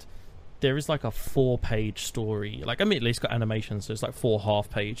 And there is like a 4-page story. Like, admittedly, it's got animations, so it's like 4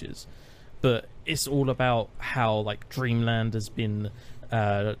 half pages. But it's all about how like Dreamland has been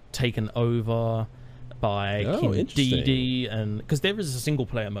taken over by King Dedede, and because there is a single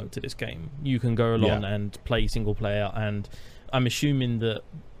player mode to this game, you can go along and play single player, and I'm assuming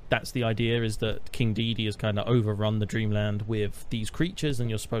that's the idea, is that King Dedede has kind of overrun the Dreamland with these creatures, and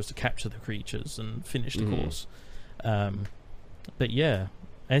you're supposed to capture the creatures and finish the course. But yeah,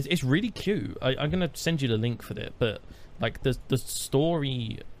 it's really cute. I'm gonna send you the link for it. But like the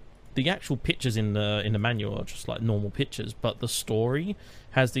story, the actual pictures in the manual are just like normal pictures, but the story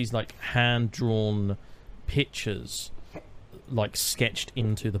has these like hand drawn pictures like sketched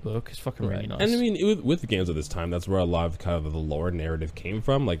into the book. It's fucking really nice. And I mean, with the games of this time, that's where a lot of kind of the lore narrative came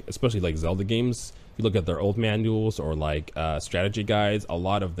from. Like, especially like Zelda games, if you look at their old manuals or like strategy guides, a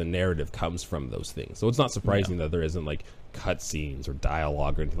lot of the narrative comes from those things. So it's not surprising that there isn't like cutscenes or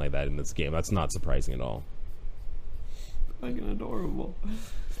dialogue or anything like that in this game. That's not surprising at all. Fucking adorable.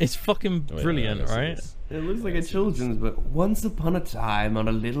 It's fucking brilliant, right? It looks like a children's book. Once upon a time, on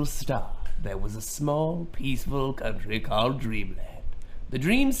a little star, there was a small, peaceful country called Dreamland. The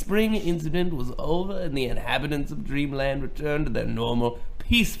Dream Spring incident was over, and the inhabitants of Dreamland returned to their normal,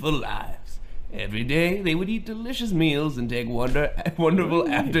 peaceful lives. Every day, they would eat delicious meals and take wonderful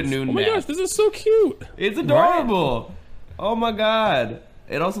afternoon naps. Oh my gosh, this is so cute! It's adorable! Right? Oh my god.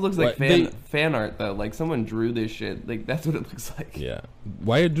 It also looks like fan art, though. Like, someone drew this shit. Like, that's what it looks like. Yeah.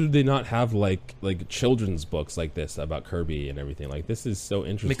 Why do they not have, like children's books like this about Kirby and everything? Like, this is so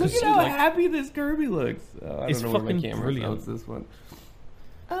interesting. Because look at how happy this Kirby looks. I don't know where my camera brilliant. It's this one.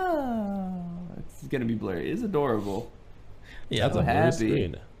 Oh, it's going to be blurry. It's adorable. Yeah, that's so happy.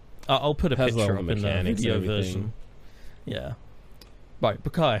 Screen. I'll put a picture up in the video version. Yeah. Right,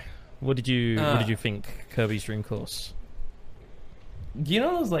 Bakai, what did you think, Kirby's Dream Course? Do you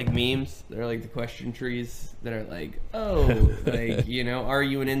know those like memes? They're like the question trees that are like, oh, like, you know, are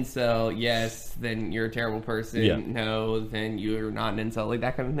you an incel? Yes, then you're a terrible person. Yeah. No, then you're not an incel. Like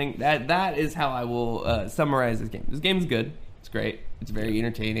that kind of thing. That is how I will summarize this game. This game is good. It's great. It's very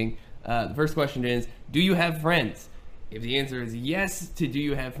entertaining. The first question is, do you have friends? If the answer is yes to do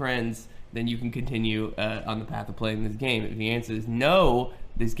you have friends, then you can continue on the path of playing this game. If the answer is no,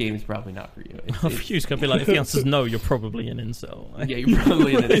 this game is probably not for you. It's going to be like, if the answer is no, you're probably an incel. Yeah, you're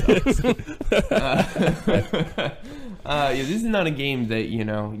probably an incel. Yeah, this is not a game that, you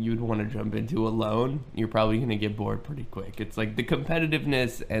know, you'd want to jump into alone. You're probably going to get bored pretty quick. It's like the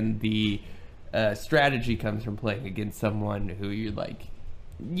competitiveness and the strategy comes from playing against someone who you're like,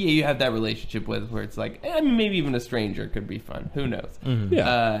 yeah, you have that relationship with, where it's like, I mean, maybe even a stranger could be fun. Who knows? Mm-hmm.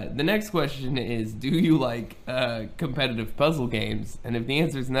 Yeah. The next question is, do you like competitive puzzle games? And if the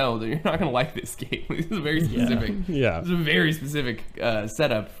answer is no, then you're not going to like this game. This is very specific. Yeah. This is a very specific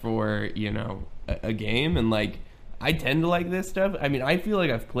setup for, you know, a game. And, like, I tend to like this stuff. I mean, I feel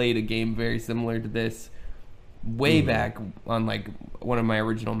like I've played a game very similar to this way back on, like, one of my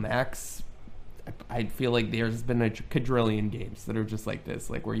original Macs. I feel like there's been a quadrillion games that are just like this,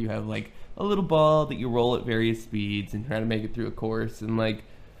 like where you have like a little ball that you roll at various speeds and try to make it through a course, and like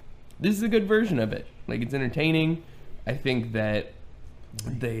this is a good version of it. Like, it's entertaining. I think that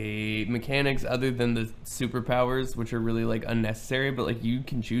the mechanics, other than the superpowers, which are really like unnecessary, but like you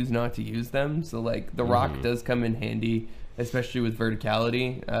can choose not to use them. So like the rock does come in handy, especially with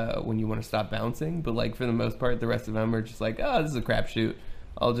verticality, when you want to stop bouncing. But like for the most part, the rest of them are just like, oh, this is a crapshoot.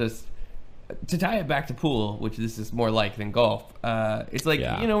 I'll just, to tie it back to pool, which this is more like than golf. It's like,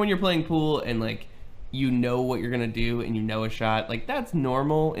 you know, when you're playing pool and like you know what you're gonna do and you know a shot, like that's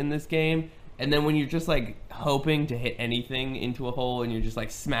normal in this game. And then when you're just like hoping to hit anything into a hole and you're just like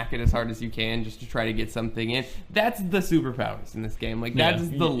smack it as hard as you can just to try to get something in, that's the superpowers in this game. Like that's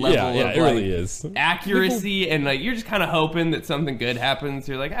the level of it like, really is. Accuracy, and like you're just kind of hoping that something good happens.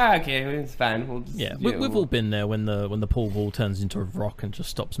 You're like, okay, it's fine. We'll just, we've all been there when the pool ball turns into a rock and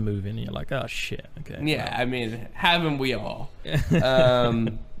just stops moving, and you're like, oh shit, okay. Yeah, well. I mean, haven't we all?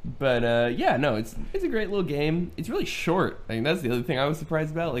 But no, it's a great little game. It's really short. I think that's the other thing I was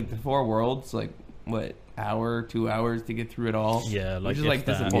surprised about. Like the 4 worlds, like what, hour, 2 hours to get through it all. Yeah, like which is like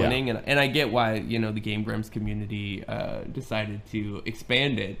disappointing. Yeah. And I get why, you know, the Game Grumps community decided to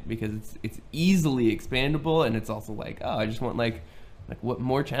expand it, because it's easily expandable, and it's also like, oh, I just want like what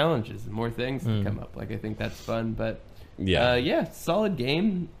more challenges and more things to come up. Like I think that's fun, but. Solid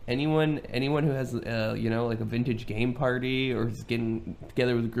game. Anyone who has you know, like a vintage game party or is getting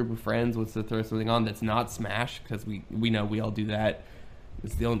together with a group of friends wants to throw something on that's not Smash, because we know we all do that.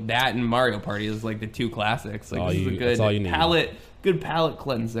 It's that and Mario Party is like the 2 classics. Like this is a good palate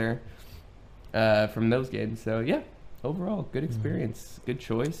cleanser from those games. So yeah, overall good experience, good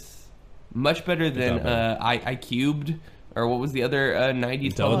choice, much better than I Cubed. Or what was the other 90s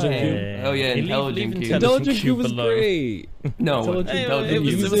Intelligent Cube? Oh, yeah, Intelligent Cube. Intelligent Cube was great. No, it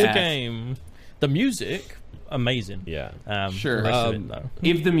was a game. The music, amazing. Yeah. Sure. Though.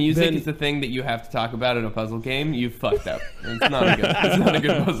 If the music is the thing that you have to talk about in a puzzle game, you've fucked up. It's not a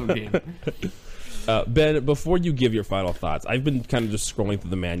good puzzle game. Ben, before you give your final thoughts, I've been kind of just scrolling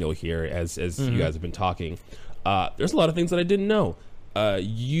through the manual here as you guys have been talking. There's a lot of things that I didn't know.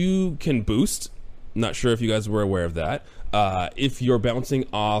 You can boost. Not sure if you guys were aware of that. If you're bouncing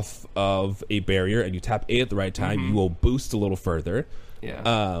off of a barrier and you tap A at the right time, you will boost a little further.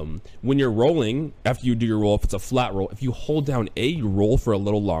 Yeah. When you're rolling, after you do your roll, if it's a flat roll, if you hold down A, you roll for a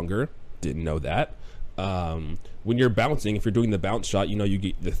little longer. Didn't know that. When you're bouncing, if you're doing the bounce shot, you know you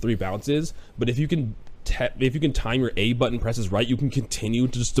get the 3 bounces. But if you can time your A button presses right, you can continue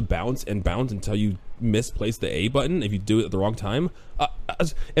to bounce until you misplace the A button if you do it at the wrong time.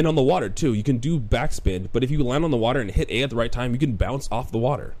 And on the water too, you can do backspin, but if you land on the water and hit A at the right time, you can bounce off the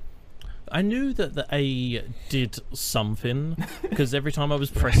water. I knew that the A did something, because every time I was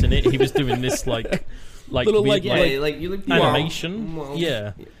pressing it, he was doing this like little weird, you look animation. Wow.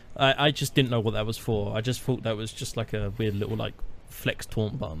 Yeah. I just didn't know what that was for. I just thought that was just like a weird little like flex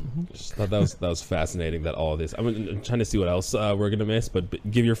taunt button. Just thought that was fascinating. That all of this. I'm trying to see what else we're gonna miss,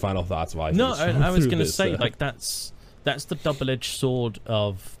 but give your final thoughts. Why? I was gonna say like that's the double-edged sword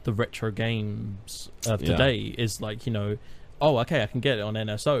of the retro games of today. Is like, you know, oh, okay, I can get it on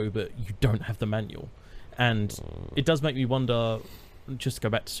NSO, but you don't have the manual, and it does make me wonder. Just to go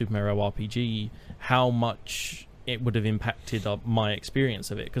back to Super Mario RPG, how much it would have impacted my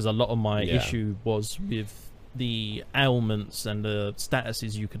experience of it, because a lot of my issue was with the ailments and the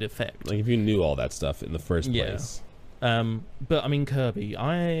statuses you could affect. Like if you knew all that stuff in the first place. But I mean, Kirby,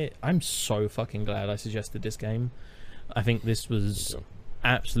 I'm so fucking glad I suggested this game. I think this was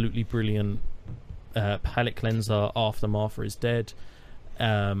absolutely brilliant. Palette cleanser after Martha is Dead.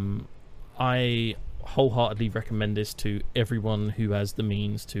 I wholeheartedly recommend this to everyone who has the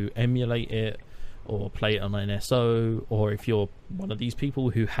means to emulate it or play it on an NSO, or if you're one of these people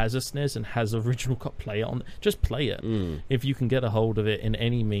who has a SNES and has original play it on, just play it. If you can get a hold of it in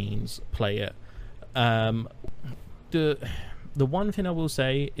any means, play it. The one thing I will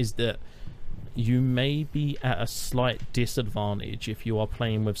say is that you may be at a slight disadvantage if you are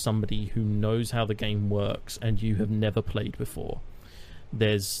playing with somebody who knows how the game works and you have never played before.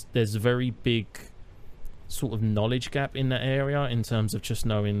 There's a very big sort of knowledge gap in that area in terms of just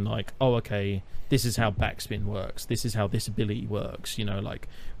knowing like, oh, okay, this is how backspin works, this is how this ability works. You know, like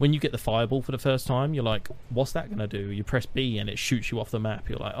when you get the fireball for the first time, you're like, what's that gonna do? You press B and it shoots you off the map.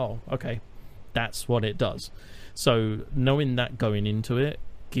 You're like, oh, okay, that's what it does. So knowing that going into it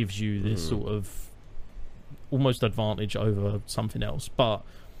gives you this sort of almost advantage over something else. But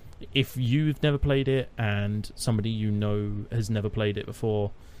if you've never played it and somebody you know has never played it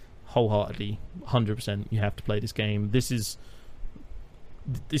before, wholeheartedly 100% you have to play this game. This is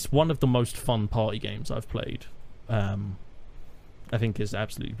it's one of the most fun party games I've played. I think it's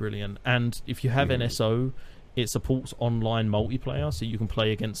absolutely brilliant. And if you have NSO, it supports online multiplayer, so you can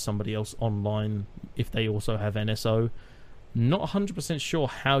play against somebody else online if they also have NSO. Not 100% sure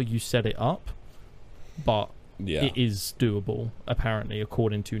how you set it up, but it is doable, apparently,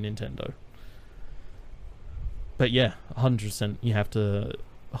 according to Nintendo. But yeah, 100%. You have to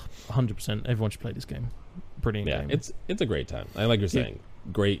 100%. Everyone should play this game. Brilliant game. It's a great time. I like you're saying.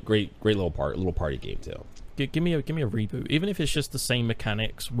 Great little party game too. Give me a reboot, even if it's just the same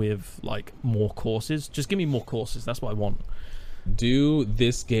mechanics with like more courses. Just give me more courses. That's what I want. Do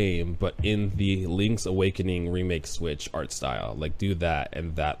this game, but in the Link's Awakening remake Switch art style. Like do that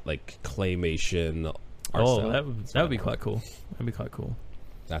and that like claymation art style. That would be quite cool. That'd be quite cool.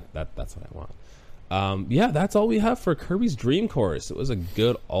 That's what I want. That's all we have for Kirby's Dream Course. It was a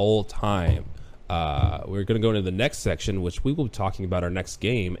good old time. We're going to go into the next section, which we will be talking about our next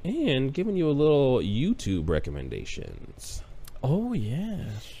game and giving you a little YouTube recommendations. Oh, yeah.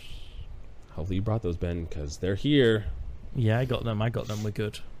 Hopefully you brought those, Ben, because they're here. Yeah, I got them. We're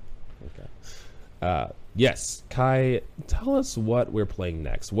good. Okay. Yes, Kai, tell us what we're playing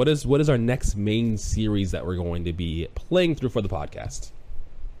next. What is our next main series that we're going to be playing through for the podcast?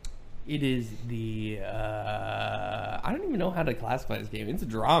 It is the... I don't even know how to classify this game. It's a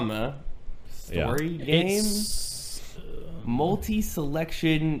drama. Story game,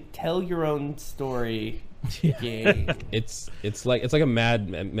 multi-selection, tell your own story game. It's like a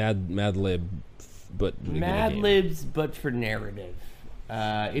Mad Lib, but Mad Libs, but for narrative.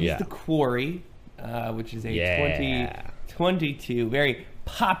 It is The Quarry, which is a 2022 very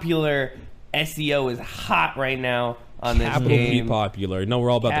popular. SEO is hot right now on this Capital game. P popular. No, we're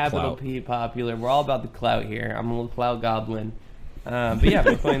all about the clout. Capital P popular. We're all about the clout here. I'm a little clout goblin. But yeah,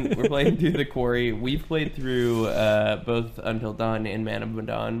 we're playing through The Quarry. We've played through both Until Dawn and Man of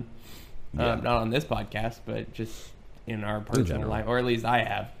Medan. Not on this podcast, but just in our personal life, or at least I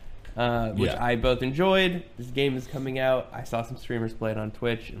have, which I both enjoyed. This game is coming out. I saw some streamers play it on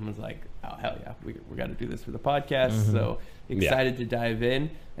Twitch and was like, oh, hell yeah, we got to do this for the podcast. So excited to dive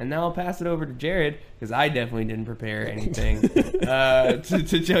in. And now I'll pass it over to Jared, because I definitely didn't prepare anything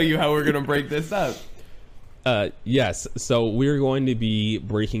to tell you how we're going to break this up. Yes, so we're going to be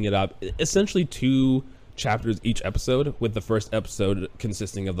breaking it up essentially 2 chapters each episode, with the first episode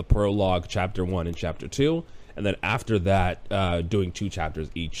consisting of the prologue, chapter 1 and chapter 2, and then after that doing 2 chapters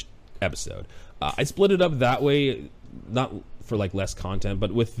each episode. I split it up that way, not for like less content,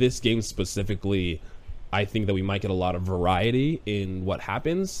 but with this game specifically, I think that we might get a lot of variety in what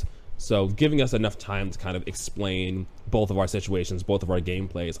happens. So giving us enough time to kind of explain both of our situations, both of our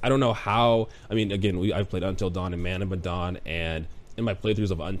gameplays. I don't know how, I mean, again, I've played Until Dawn and Man of Medan, and in my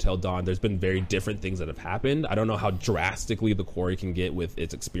playthroughs of Until Dawn, there's been very different things that have happened. I don't know how drastically The Quarry can get with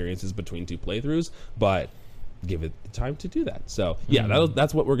its experiences between 2 playthroughs, but give it the time to do that. So yeah,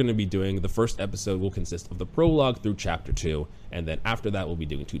 that's what we're going to be doing. The first episode will consist of the prologue through chapter 2, and then after that, we'll be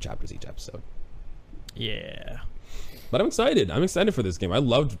doing 2 chapters each episode. Yeah. But I'm excited. I'm excited for this game. I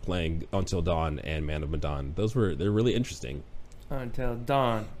loved playing Until Dawn and Man of Medan. They're really interesting. Until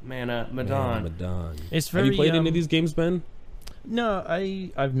Dawn, Man of Medan. It's very. Have you played any of these games, Ben? No,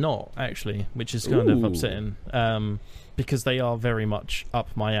 I've not actually, which is kind of upsetting. Because they are very much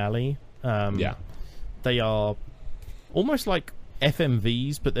up my alley. They are almost like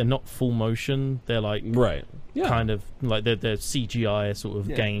FMVs, but they're not full motion. They're like kind of like they're CGI sort of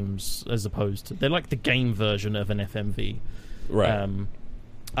games, as opposed to, they're like the game version of an FMV. Right.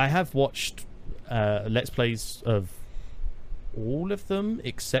 I have watched Let's Plays of all of them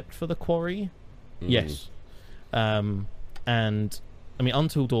except for The Quarry. Yes. And I mean,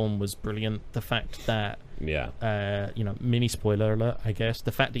 Until Dawn was brilliant. The fact that mini spoiler alert, I guess,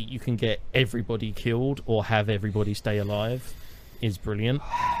 the fact that you can get everybody killed or have everybody stay alive is brilliant.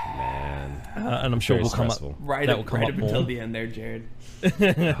 Man. And I'm sure we'll come up right up until the end there, Jared.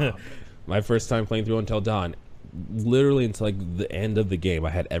 My first time playing through Until Dawn, literally until like the end of the game,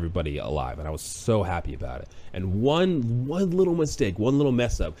 I had everybody alive, and I was so happy about it. And one little mistake, one little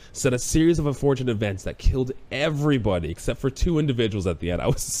mess up, set a series of unfortunate events that killed everybody except for 2 individuals at the end. I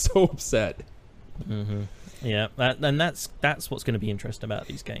was so upset. Yeah, that's what's going to be interesting about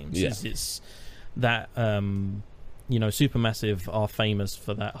these games. Is that Supermassive are famous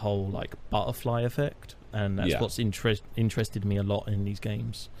for that whole like butterfly effect, and that's what's interested me a lot in these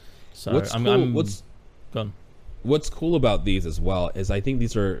games. So what's cool? What's gone? what's cool about these as well is I think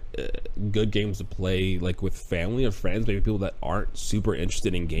these are good games to play like with family or friends, maybe people that aren't super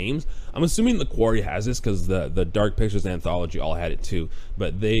interested in games. I'm assuming the Quarry has this because the Dark Pictures Anthology all had it too,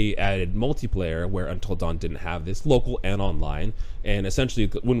 but they added multiplayer where Until Dawn didn't have this, local and online. And essentially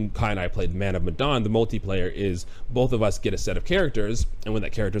when Kai and I played Man of Medan, the multiplayer is both of us get a set of characters, and when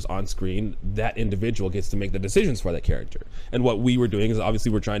that character's on screen, that individual gets to make the decisions for that character. And what we were doing is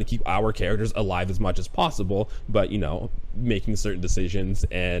obviously we're trying to keep our characters alive as much as possible, but making certain decisions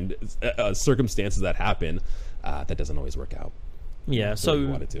and circumstances that happen that doesn't always work out. Yeah, so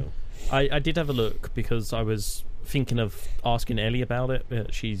wanted to. I did have a look because I was thinking of asking Ellie about it.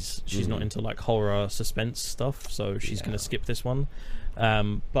 She's not into like horror suspense stuff, so she's going to skip this one.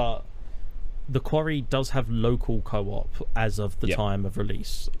 But the Quarry does have local co-op as of the time of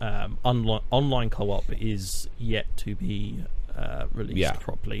release. Online co-op is yet to be released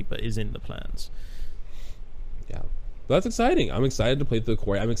properly, but is in the plans. Yeah, but that's exciting. I'm excited to play through the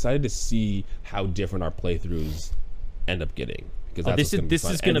Quarry. I'm excited to see how different our playthroughs end up getting. This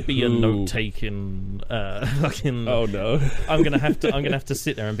is going to be a note-taking. Fucking. Oh no! I'm gonna have to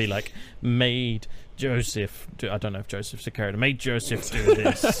sit there and be like, made Joseph. I don't know if Joseph's a character. Made Joseph do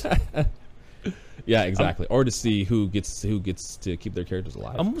this. Yeah, exactly. Or to see who gets to keep their characters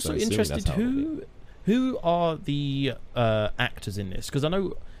alive. I'm also interested who are the actors in this, because I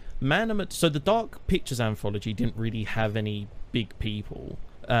know so the Dark Pictures Anthology didn't really have any big people,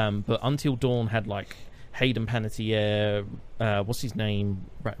 but Until Dawn had like Hayden Panettiere, what's his name,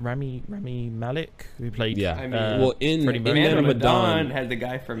 Rami Malek, who played in Man of Medan had the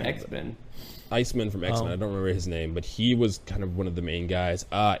guy from X-Men. Iceman from X-Men. I don't remember his name, but he was kind of one of the main guys.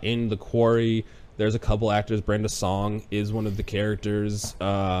 In the Quarry, there's a couple actors. Brenda Song is one of the characters.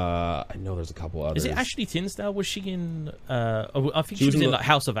 I know there's a couple others. Is it Ashley Tisdale? Was she in? I think she was in like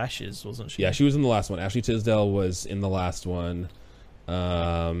House of Ashes, wasn't she? Yeah, she was in the last one. Ashley Tisdale was in the last one.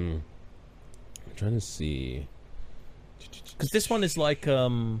 I'm trying to see, because this one is like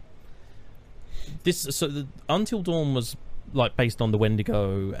Until Dawn was like based on the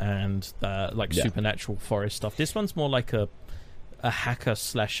Wendigo and supernatural forest stuff. This one's more like a hacker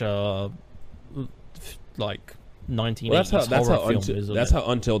slasher, like 1980s horror film. That's how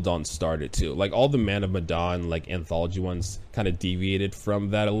Until Dawn started too. Like all the Man of Medan like anthology ones kind of deviated from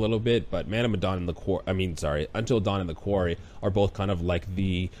that a little bit, but Man of Medan and Until Dawn and the Quarry are both kind of like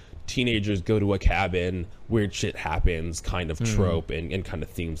the teenagers go to a cabin, weird shit happens kind of trope and kind of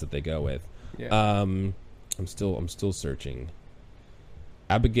themes that they go with. I'm still searching.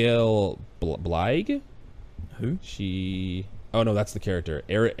 Abigail Blythe? Who? Oh no, that's the character.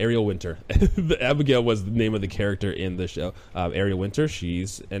 Ariel Winter. Abigail was the name of the character in the show. Ariel Winter,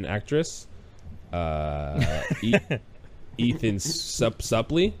 she's an actress. Ethan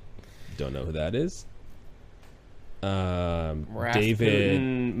Suplee, don't know who that is. David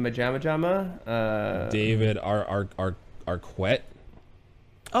Majama. David Arquette.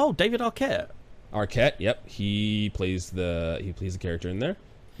 Oh, David Arquette. Arquette, yep. He plays the character in there.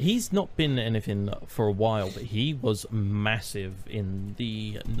 He's not been anything for a while, but he was massive in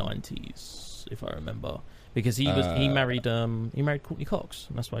the 90s, if I remember, because he married Courtney Cox,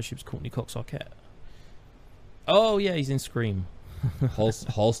 and that's why she was Courtney Cox Arquette. Oh yeah, he's in Scream.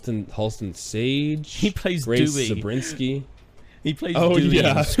 Halston Sage. He plays Grace Dewey. Zabriskie. He plays Dewey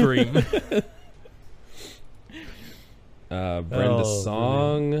in Scream. Brenda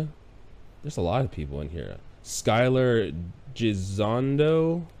Song. Brilliant. There's a lot of people in here. Skylar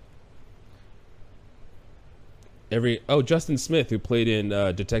Gizondo. Justin Smith, who played in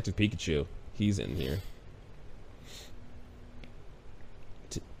Detective Pikachu. He's in here.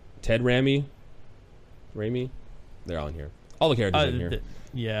 Ted Raimi. They're all in here. All the characters in here.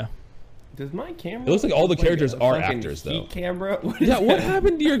 Yeah. Does my camera? It looks like all the characters are actors, though. Camera? What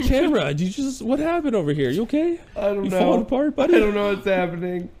happened to your camera? What happened over here? You okay? I don't know. You falling apart, buddy? I don't know what's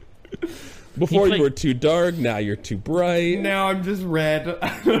happening. Before you were too dark, now you're too bright. Now I'm just red.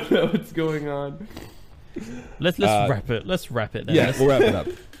 I don't know what's going on. Let's wrap it. Let's wrap it. Then. Yeah, we'll wrap it up.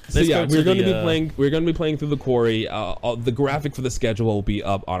 We're going to be playing. We're going to be playing through the Quarry. The graphic for the schedule will be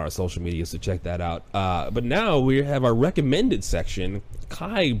up on our social media, so check that out. But now we have our recommended section.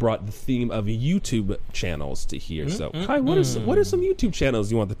 Kai brought the theme of YouTube channels to here. So Kai, what are some YouTube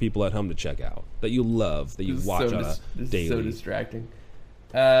channels you want the people at home to check out that you love, that you watch on a daily? This is so distracting.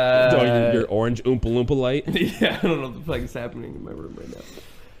 Your orange Oompa Loompa light. Yeah, I don't know what the fuck is happening in my room right now.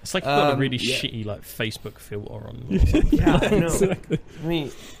 It's like you've got a really shitty like Facebook filter on. Yeah, I know. Exactly. I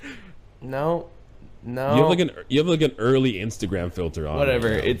mean, no. No. You have like an early Instagram filter on. Whatever,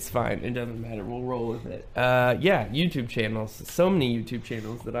 right now. it's fine. It doesn't matter. We'll roll with it. Yeah, YouTube channels. So many YouTube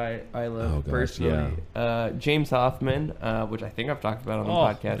channels that I love personally. Yeah. James Hoffman, which I think I've talked about on the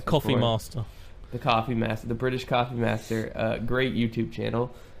podcast. The Coffee Master. The Coffee Master, the British Coffee Master. Great YouTube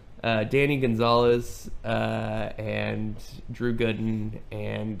channel. Danny Gonzalez and Drew Gooden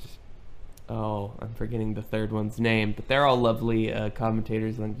and I'm forgetting the third one's name, but they're all lovely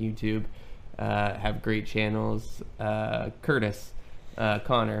commentators on YouTube. Have great channels. Curtis,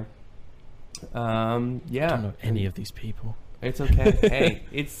 Connor. Yeah. I don't know any of these people. It's okay. Hey,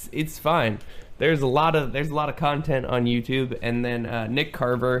 it's fine. There's a lot of content on YouTube, and then Nick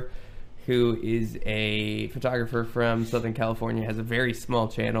Carver, who is a photographer from Southern California, has a very small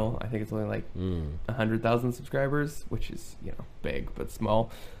channel. I think it's only like 100,000 subscribers, which is big but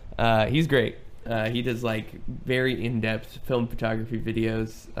small. He's great. He does like very in-depth film photography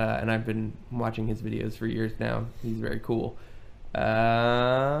videos, and I've been watching his videos for years now. He's very cool.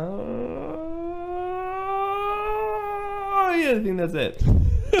 Yeah, I think that's it.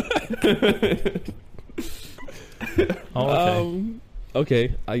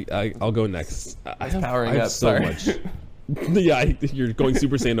 Okay, I'll go next. I have so Sorry. much. Yeah, you're going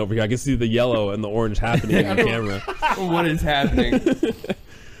Super Saiyan over here. I can see the yellow and the orange happening in the camera. What is happening?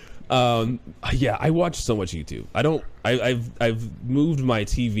 Yeah, I watch so much YouTube. I've moved my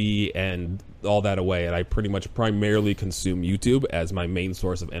TV and all that away, and I pretty much primarily consume YouTube as my main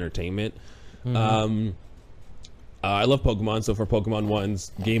source of entertainment. I love Pokemon, so for Pokemon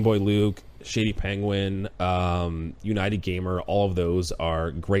Ones, Game Boy Luke, Shady Penguin, United Gamer, all of those are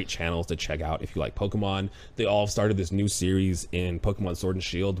great channels to check out if you like Pokemon. They all started this new series in Pokemon Sword and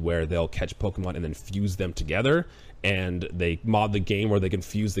Shield where they'll catch Pokemon and then fuse them together, and they mod the game where they can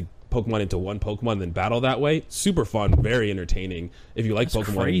fuse the Pokemon into one Pokemon and then battle that way. Super fun, very entertaining. If you like That's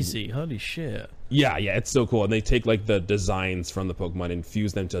Pokemon, crazy, holy shit. Yeah, it's so cool. And they take like the designs from the Pokemon and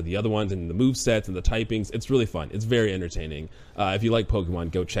fuse them to the other ones and the movesets and the typings. It's really fun. It's very entertaining. If you like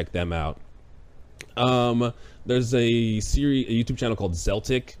Pokemon, go check them out. There's a YouTube channel called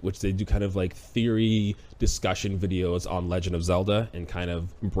Zeltic, which they do kind of like theory discussion videos on Legend of Zelda and kind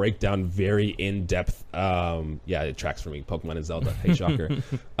of break down very in-depth, it tracks for me, Pokemon and Zelda, hey shocker,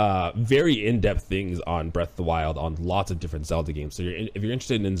 very in-depth things on Breath of the Wild, on lots of different Zelda games. So if you're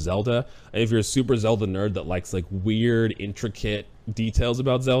interested in Zelda, and if you're a super Zelda nerd that likes like weird, intricate details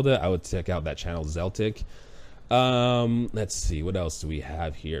about Zelda, I would check out that channel, Zeltic. Let's see, what else do we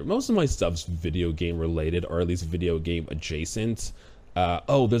have here? Most of my stuff's video game related, or at least video game adjacent.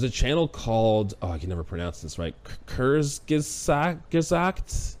 There's a channel called, I can never pronounce this right,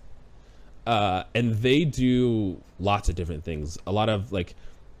 Kurzgesagt. And they do lots of different things. A lot of like,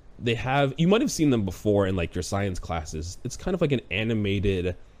 you might have seen them before in like your science classes. It's kind of like an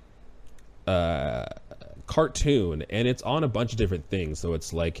animated cartoon, and it's on a bunch of different things. So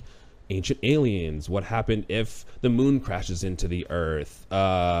it's like ancient aliens, what happened if the moon crashes into the earth,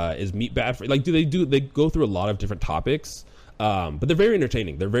 is meat bad for, like, they go through a lot of different topics, but they're very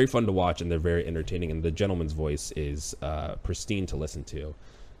entertaining, they're very fun to watch, and they're very entertaining, and the gentleman's voice is pristine to listen to.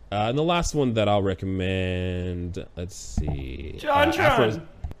 And the last one that I'll recommend, let's see,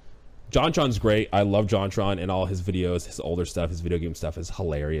 JonTron's great. I love JonTron and all his videos. His older stuff, his video game stuff is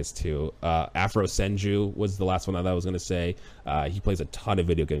hilarious too. Afro Senju was the last one that I was going to say. He plays a ton of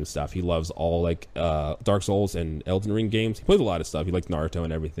video game stuff. He loves all like Dark Souls and Elden Ring games. He plays a lot of stuff. He likes Naruto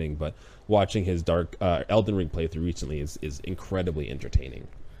and everything, but watching his Elden Ring playthrough recently is incredibly entertaining.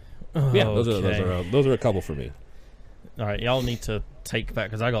 Those are a couple for me. All right, y'all need to take back,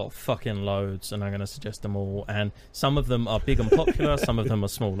 because I got fucking loads, and I'm going to suggest them all. And some of them are big and popular, some of them are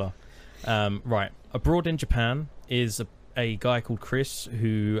smaller. Right, Abroad in Japan is a guy called Chris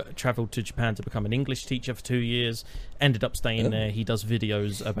who traveled to Japan to become an English teacher for 2 years, ended up staying there. He does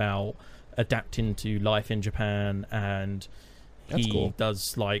videos about adapting to life in Japan, and he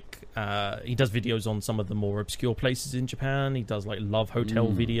does videos on some of the more obscure places in Japan. He does like love hotel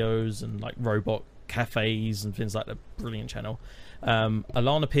videos and like robot cafes and things like that. Brilliant channel.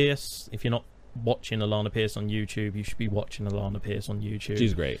 Alana Pierce, if you're not watching Alana Pierce on YouTube, you should be watching Alana Pierce on YouTube.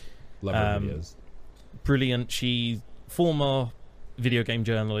 She's great. Love her videos. Brilliant. She, former video game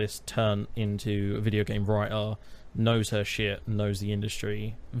journalist turned into a video game writer, knows her shit, knows the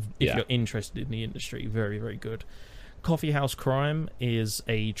industry. If you're interested in the industry, very, very good. Coffee House Crime is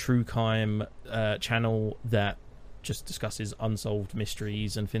a true crime channel that just discusses unsolved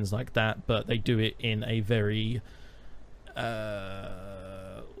mysteries and things like that, but they do it in a very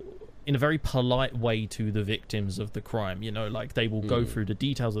polite way to the victims of the crime. You know, like they will go through the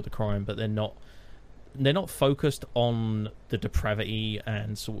details of the crime, but they're not they're not focused on the depravity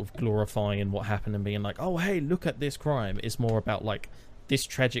and sort of glorifying what happened and being like, oh hey, look at this crime. It's more about like, this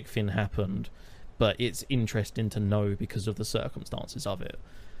tragic thing happened, but it's interesting to know because of the circumstances of it.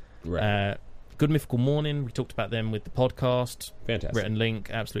 Right. Good Mythical Morning, we talked about them with the podcast. Fantastic. Rhett and Link,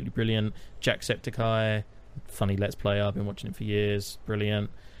 absolutely brilliant. Jacksepticeye, funny Let's Player, I've been watching him for years, brilliant.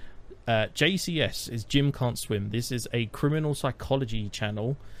 JCS is Jim Can't Swim. This is a criminal psychology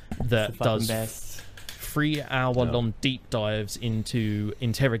channel that does 3-hour-long deep dives into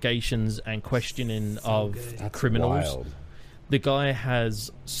interrogations and questioning of criminals. Wild. The guy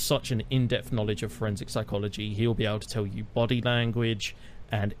has such an in-depth knowledge of forensic psychology. He'll be able to tell you body language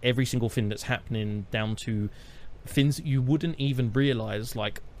and every single thing that's happening, down to things that you wouldn't even realize,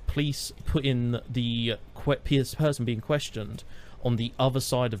 like police putting the person being questioned on the other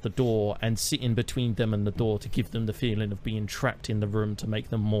side of the door and sitting between them and the door to give them the feeling of being trapped in the room to make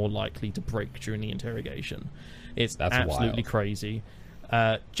them more likely to break during the interrogation. That's absolutely wild. Crazy.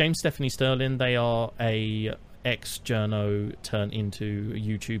 James Stephanie Sterling, they are a ex-journo turned into a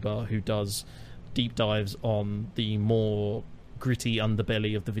YouTuber who does deep dives on the more gritty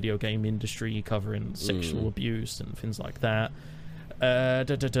underbelly of the video game industry, covering sexual abuse and things like that.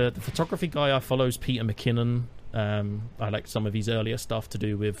 The photography guy I follow is Peter McKinnon. I like some of his earlier stuff to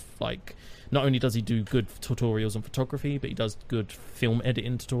do with, like, not only does he do good tutorials on photography, but he does good film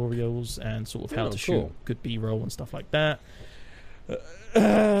editing tutorials and sort of how to shoot good B-roll and stuff like that.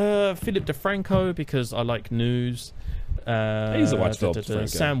 Philip DeFranco, because I like news. I used to watch Philip DeFranco.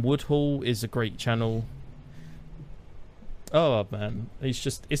 Sam Woodhull is a great channel. Oh man,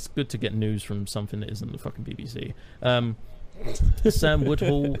 it's good to get news from something that isn't the fucking BBC. Sam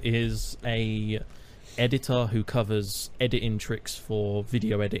Woodhull is a editor who covers editing tricks for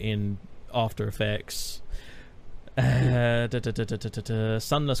video editing, After Effects. Sunless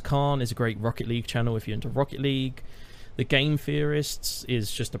Khan is a great Rocket League channel if you're into Rocket League. The Game Theorists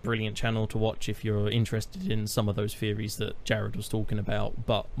is just a brilliant channel to watch if you're interested in some of those theories that Jared was talking about,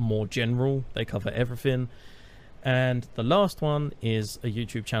 but more general. They cover everything. And the last one is a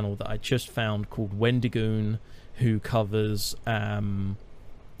YouTube channel that I just found called Wendigoon, who covers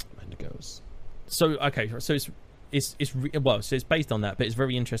Wendigos. So it's based on that, but it's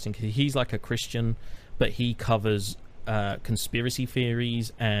very interesting because he's like a Christian, but he covers conspiracy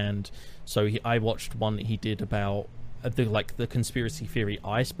theories. And so I watched one that he did about the conspiracy theory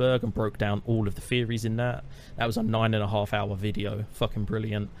iceberg and broke down all of the theories in that. That was a 9.5-hour video. Fucking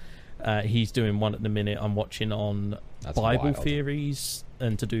brilliant. He's doing one at the minute I'm watching on Bible theories,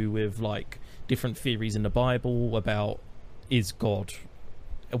 and to do with like different theories in the Bible about, is God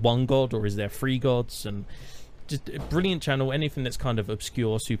one God or is there 3 gods? And just a brilliant channel. Anything that's kind of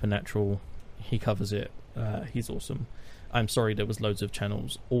obscure, supernatural, he covers it. He's awesome. I'm sorry there was loads of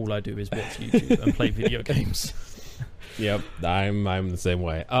channels. All I do is watch YouTube and play video games. Yep, I'm the same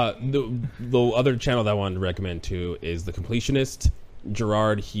way. The other channel that I wanted to recommend too is The Completionist.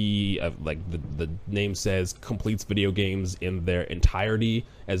 Gerard, he like the name says, completes video games in their entirety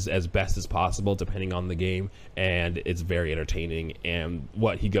as best as possible, depending on the game, and it's very entertaining. And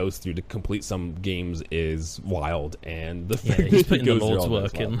what he goes through to complete some games is wild. And the fact he's that putting he the goes Lord's through all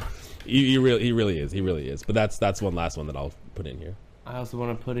work that in. He really is. But that's one last one that I'll put in here. I also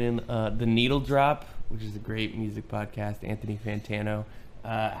want to put in The Needle Drop, which is a great music podcast. Anthony Fantano.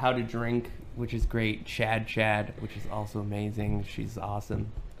 How to Drink, which is great. Chad, which is also amazing. She's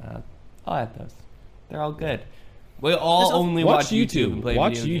awesome. I'll add those. They're all good. We all only watch YouTube and play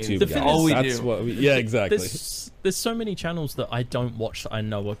video games. That's all we do. What yeah, exactly. There's so many channels that I don't watch that I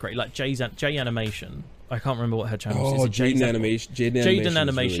know are great. Like J Animation. I can't remember what her channel is. Jaden Animation. Jaden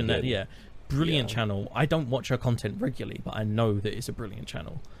Animation. Really yeah. Brilliant channel. I don't watch her content regularly, but I know that it's a brilliant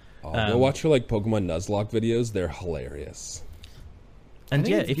channel. Go watch her like Pokemon Nuzlocke videos. They're hilarious. And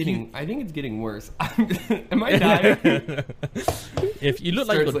I think it's getting worse. Am I dying? If you look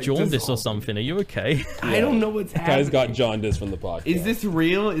like you got jaundice or something, are you okay? I don't know what's happening. Guy's got jaundice from the podcast. Is this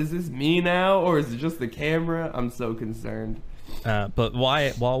real? Is this me now? Or is it just the camera? I'm so concerned. But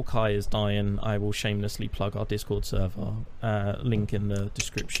while Kai is dying, I will shamelessly plug our Discord server. Link in the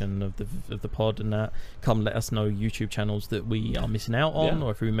description of the pod, and that. Come let us know YouTube channels that we are missing out on,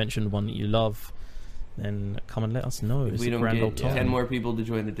 or if we mentioned one that you love, then come and let us know. If we don't get 10 more people to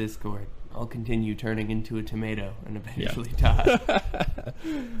join the Discord, I'll continue turning into a tomato and eventually die.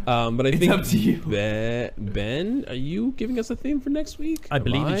 But I think it's up to you. Ben, are you giving us a theme for next week? I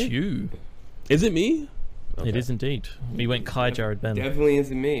believe it's you. Is it me? Okay. It is indeed. We went Kai, Jared, Ben. Definitely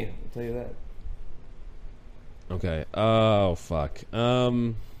isn't me. I'll tell you that. Okay. Oh, fuck.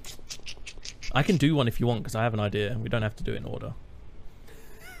 I can do one if you want, because I have an idea. We don't have to do it in order.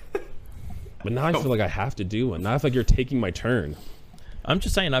 But now I feel like I have to do one. Now I feel like you're taking my turn. I'm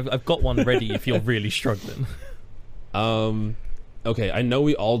just saying I've got one ready if you're really struggling. Okay, I know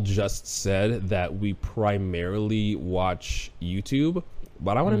we all just said that we primarily watch YouTube,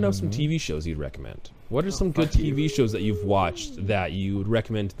 but I want to know some TV shows you'd recommend. What are some good TV shows that you've watched that you would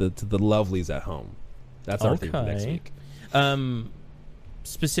recommend to the lovelies at home? That's our thing for next week.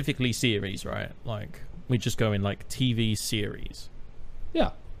 Specifically series, right? Like we just go in like TV series.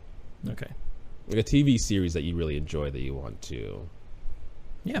 Yeah. Okay. Like a TV series that you really enjoy that you want to.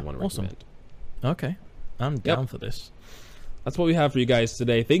 Yeah. Want to awesome. recommend. Okay. I'm down for this. That's what we have for you guys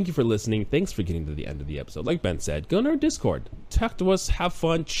today. Thank you for listening. Thanks for getting to the end of the episode. Like Ben said, go to our Discord. Talk to us, have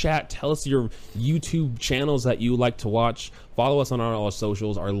fun, chat. Tell us your YouTube channels that you like to watch. Follow us on all our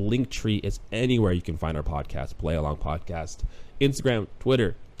socials. Our link tree is anywhere you can find our podcast, Play Along Podcast. Instagram,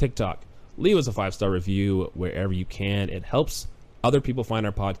 Twitter, TikTok. Leave us a 5-star review wherever you can. It helps other people find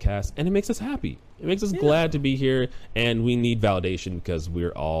our podcast, and it makes us happy. It makes us glad to be here, and we need validation because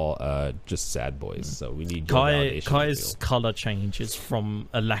we're all just sad boys. So we need your validation. Kai's color changes from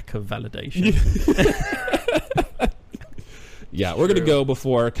a lack of validation. Yeah, we're going to go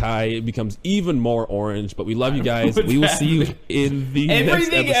before Kai becomes even more orange, but we love you guys. We will see you in the next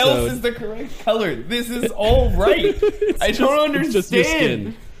episode. Everything else is the correct color. This is all right. I don't understand. It's just your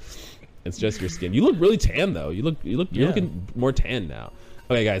skin. It's just your skin. You look really tan though. You're looking more tan now.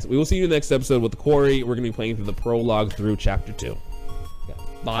 Okay, guys, we will see you in the next episode with Corey. We're going to be playing through the prologue through chapter 2.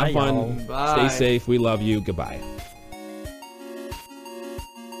 Bye. Have fun. Bye. Stay safe. We love you. Goodbye.